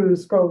scroll through,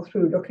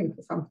 looking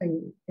for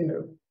something,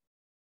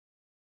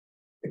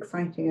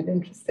 exciting and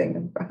interesting,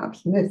 and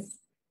perhaps miss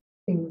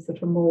things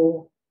that are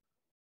more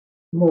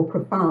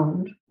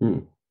profound.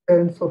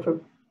 Don't sort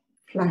of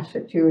flash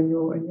at you in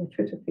your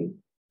Twitter feed,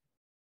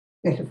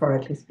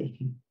 metaphorically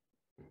speaking.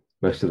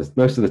 Most of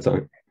the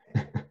time.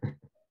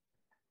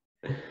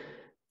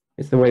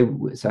 It's the way.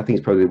 I think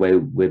it's probably the way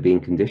we're being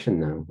conditioned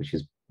now, which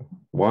is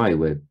why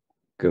we're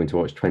going to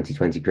watch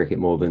 2020 cricket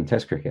more than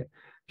Test cricket.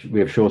 We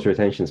have shorter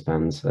attention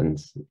spans, and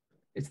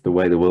it's the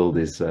way the world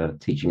is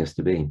teaching us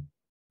to be.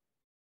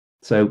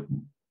 So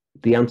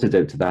the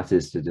antidote to that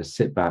is to just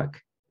sit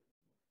back,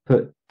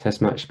 put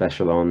Test match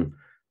special on,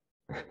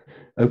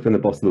 open a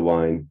bottle of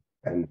wine,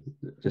 and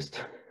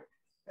just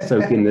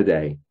soak in the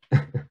day.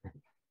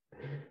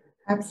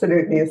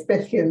 Absolutely,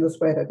 especially in this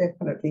weather,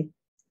 definitely.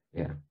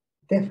 Yeah.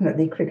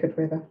 Definitely cricket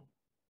weather.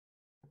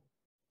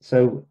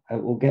 So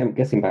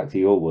getting back to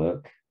your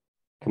work,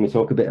 can we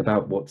talk a bit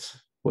about what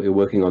you're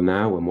working on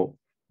now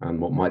and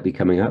what might be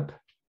coming up?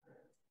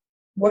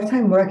 What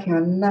I'm working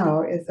on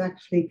now is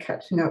actually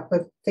catching up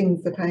with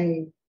things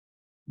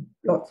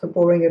lots of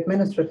boring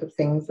administrative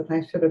things that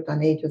I should have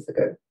done ages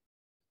ago.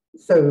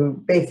 So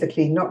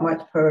basically not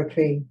much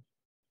poetry,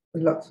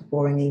 lots of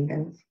boring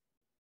emails.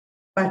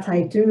 But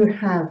I do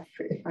have,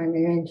 if I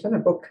may mention, a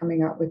book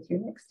coming out with you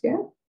next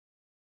year.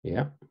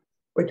 Yeah.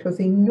 Which was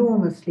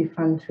enormously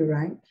fun to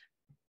write.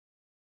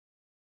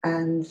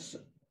 And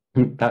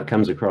that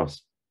comes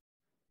across.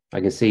 I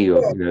can see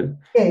you,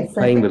 yes,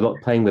 playing with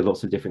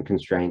lots of different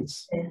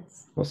constraints,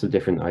 yes. Lots of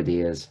different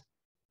ideas.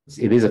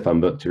 It is a fun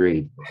book to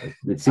read.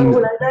 It seems. Oh,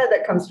 well, I know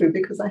that comes through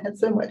because I had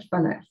so much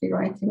fun actually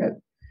writing it.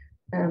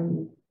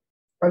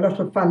 A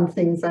lot of fun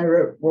things I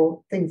wrote,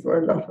 well, things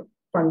were a lot of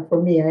fun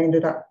for me. I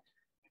ended up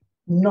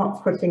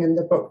not putting in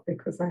the book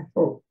because I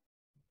thought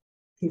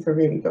these are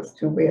really just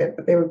too weird,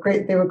 but they were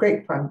great. They were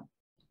great fun,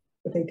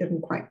 but they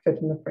didn't quite fit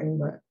in the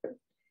framework. But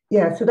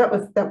yeah, so that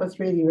was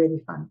really,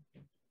 really fun.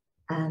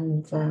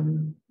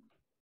 And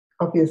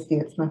obviously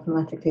it's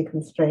mathematically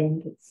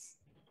constrained. It's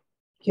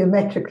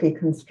geometrically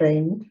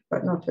constrained,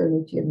 but not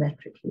only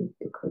geometrically,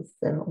 because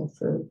there are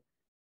also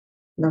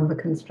number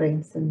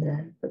constraints in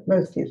there, but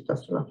mostly it's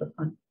just a lot of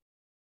fun.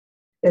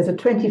 There's a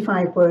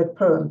 25-word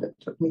poem that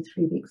took me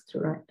 3 weeks to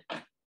write.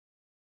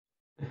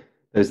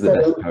 Those are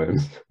the best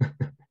poems.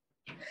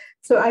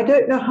 So I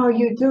don't know how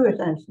you do it,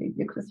 Anthony,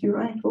 because you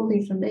write all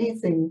these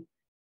amazing,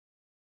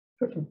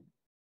 sort of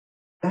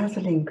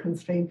dazzling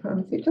constrained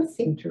poems. You just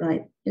seem to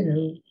write,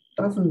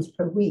 dozens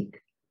per week.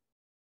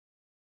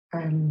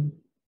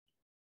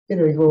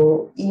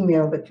 Your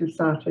email that you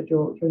started,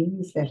 your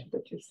newsletter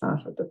that you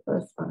started, the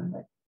first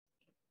one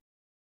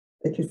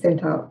that you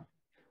sent out.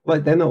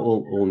 Well, they're not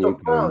all new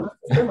poems. Wow,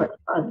 that's so much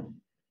fun.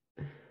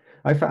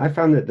 I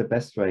found that the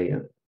best way,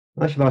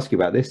 I should ask you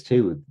about this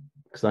too,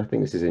 because I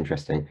think this is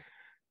interesting.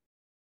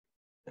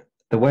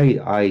 The way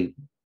I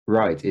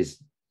write is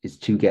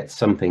to get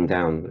something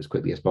down as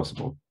quickly as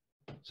possible.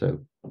 So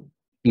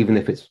even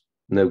if it's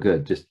no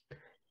good, just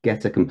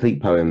get a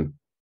complete poem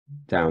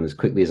down as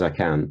quickly as I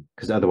can,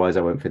 because otherwise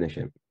I won't finish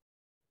it.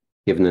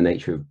 Given the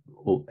nature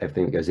of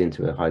everything that goes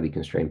into a highly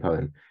constrained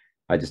poem,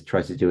 I just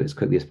try to do it as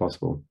quickly as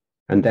possible.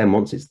 And then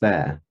once it's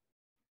there,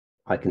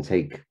 I can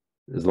take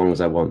as long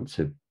as I want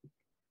to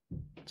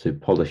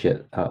polish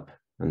it up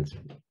and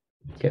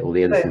get all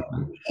the editing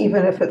done.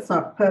 Even if it's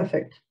not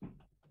perfect.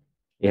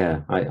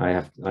 Yeah,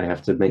 I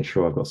have to make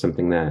sure I've got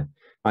something there.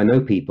 I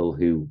know people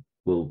who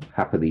will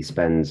happily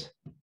spend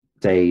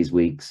days,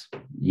 weeks,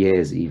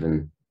 years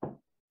even.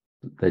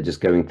 They're just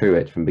going through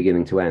it from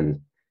beginning to end,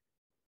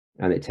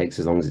 and it takes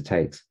as long as it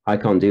takes. I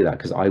can't do that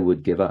because I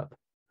would give up.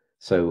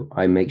 So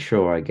I make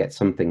sure I get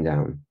something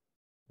down,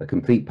 a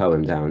complete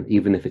poem down,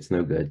 even if it's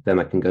no good. Then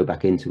I can go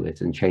back into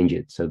it and change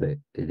it so that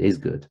it is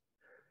good.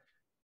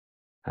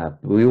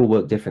 We all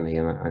work differently,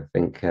 and I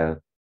think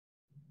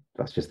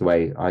that's just the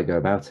way I go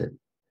about it.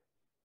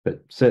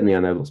 But certainly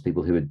I know lots of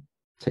people who would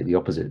take the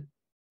opposite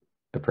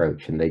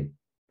approach, and they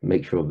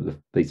make sure that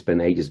they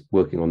spend ages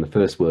working on the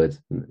first word.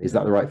 Is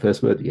that the right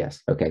first word?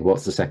 Yes. Okay,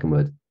 what's the second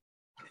word?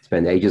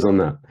 Spend ages on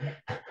that.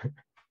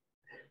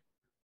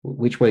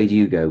 Which way do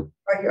you go?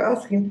 Are you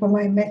asking for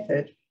my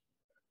method?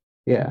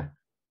 Yeah.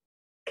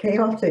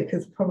 Chaotic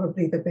is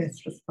probably the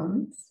best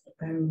response.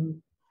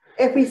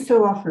 Every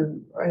so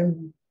often,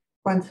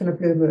 once in a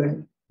blue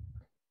moon,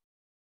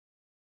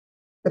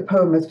 the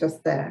poem is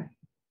just there.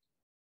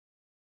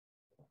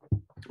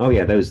 Oh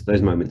yeah, those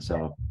moments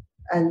are.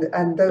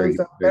 And those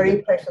are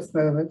very precious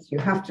moments. You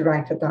have to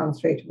write it down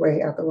straight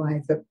away,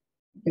 otherwise it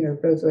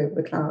goes over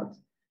the clouds.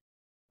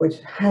 Which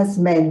has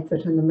meant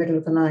that in the middle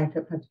of the night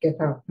I've had to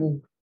get up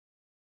and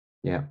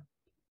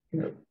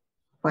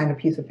find a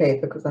piece of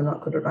paper because I'm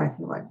not good at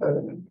writing on my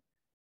phone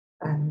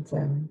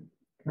and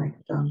write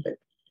it down. But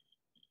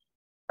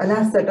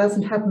alas, that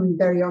doesn't happen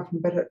very often.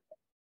 But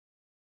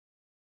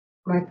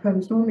my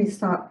poems normally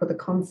start with a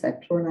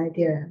concept or an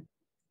idea.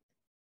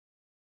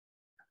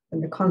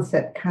 And the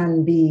concept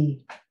can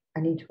be I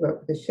need to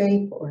work with a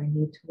shape, or I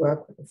need to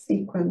work with a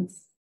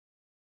sequence.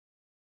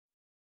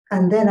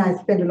 And then I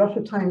spend a lot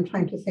of time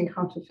trying to think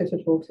how to fit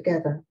it all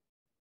together.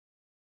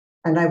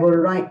 And I will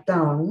write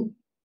down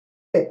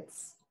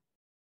bits,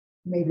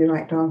 maybe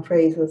write down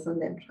phrases,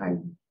 and then try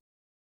and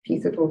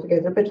piece it all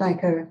together, a bit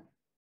like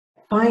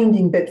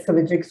finding bits of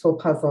a jigsaw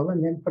puzzle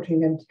and then putting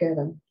them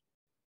together.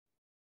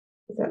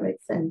 Does that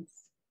make sense?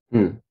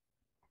 Mm.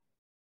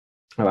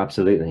 Oh,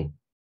 absolutely.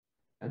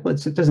 Well,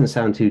 it doesn't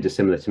sound too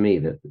dissimilar to me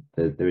that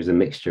there is a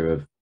mixture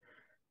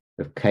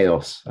of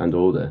chaos and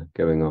order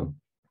going on.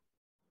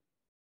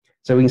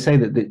 So we can say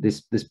that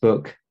this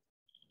book,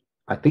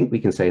 I think we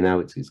can say now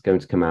it's going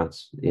to come out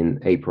in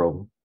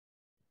April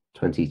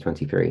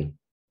 2023.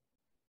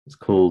 It's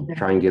called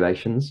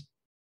Triangulations.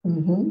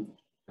 Mm-hmm.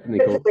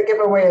 It's a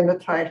giveaway in the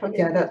title.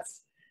 Yeah,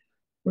 that's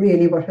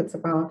really what it's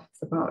about.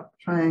 It's about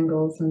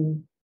triangles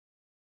and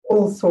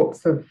all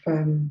sorts of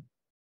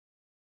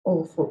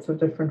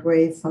different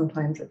ways.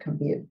 Sometimes it can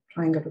be a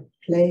triangle of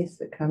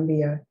place, it can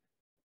be a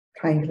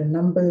triangle of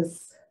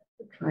numbers,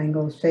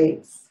 triangle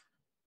shapes,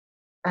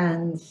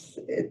 and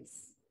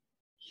it's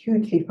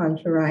hugely fun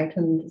to write.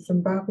 And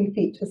Zimbabwe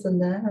features in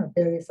there,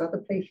 various other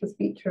places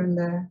feature in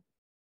there,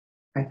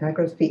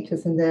 Pythagoras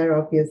features in there,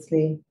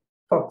 obviously,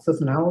 foxes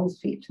and owls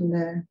feature in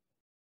there,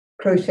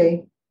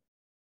 crochet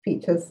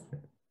features,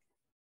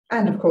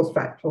 and of course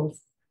fractals.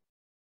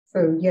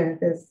 So yeah,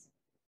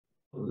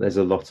 there's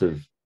a lot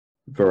of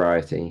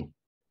variety,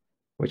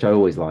 which I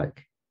always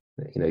like.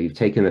 You know, you've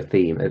taken a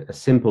theme, a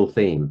simple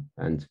theme,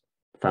 and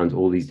found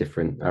all these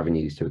different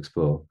avenues to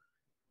explore.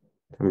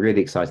 I'm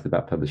really excited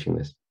about publishing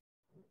this.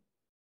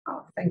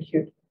 Oh, thank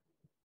you.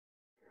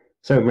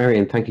 So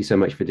Marian, thank you so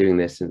much for doing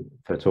this and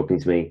for talking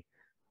to me.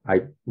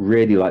 I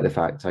really like the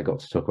fact I got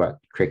to talk about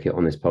cricket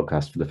on this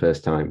podcast for the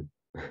first time.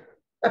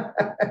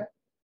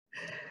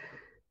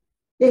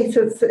 Yes,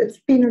 it's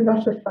been a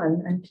lot of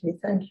fun, Anthony.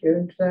 Thank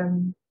you.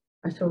 And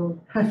I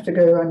shall have to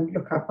go and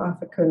look up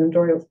Arthur Conan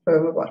Doyle's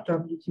poem about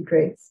W.G.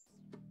 Grace.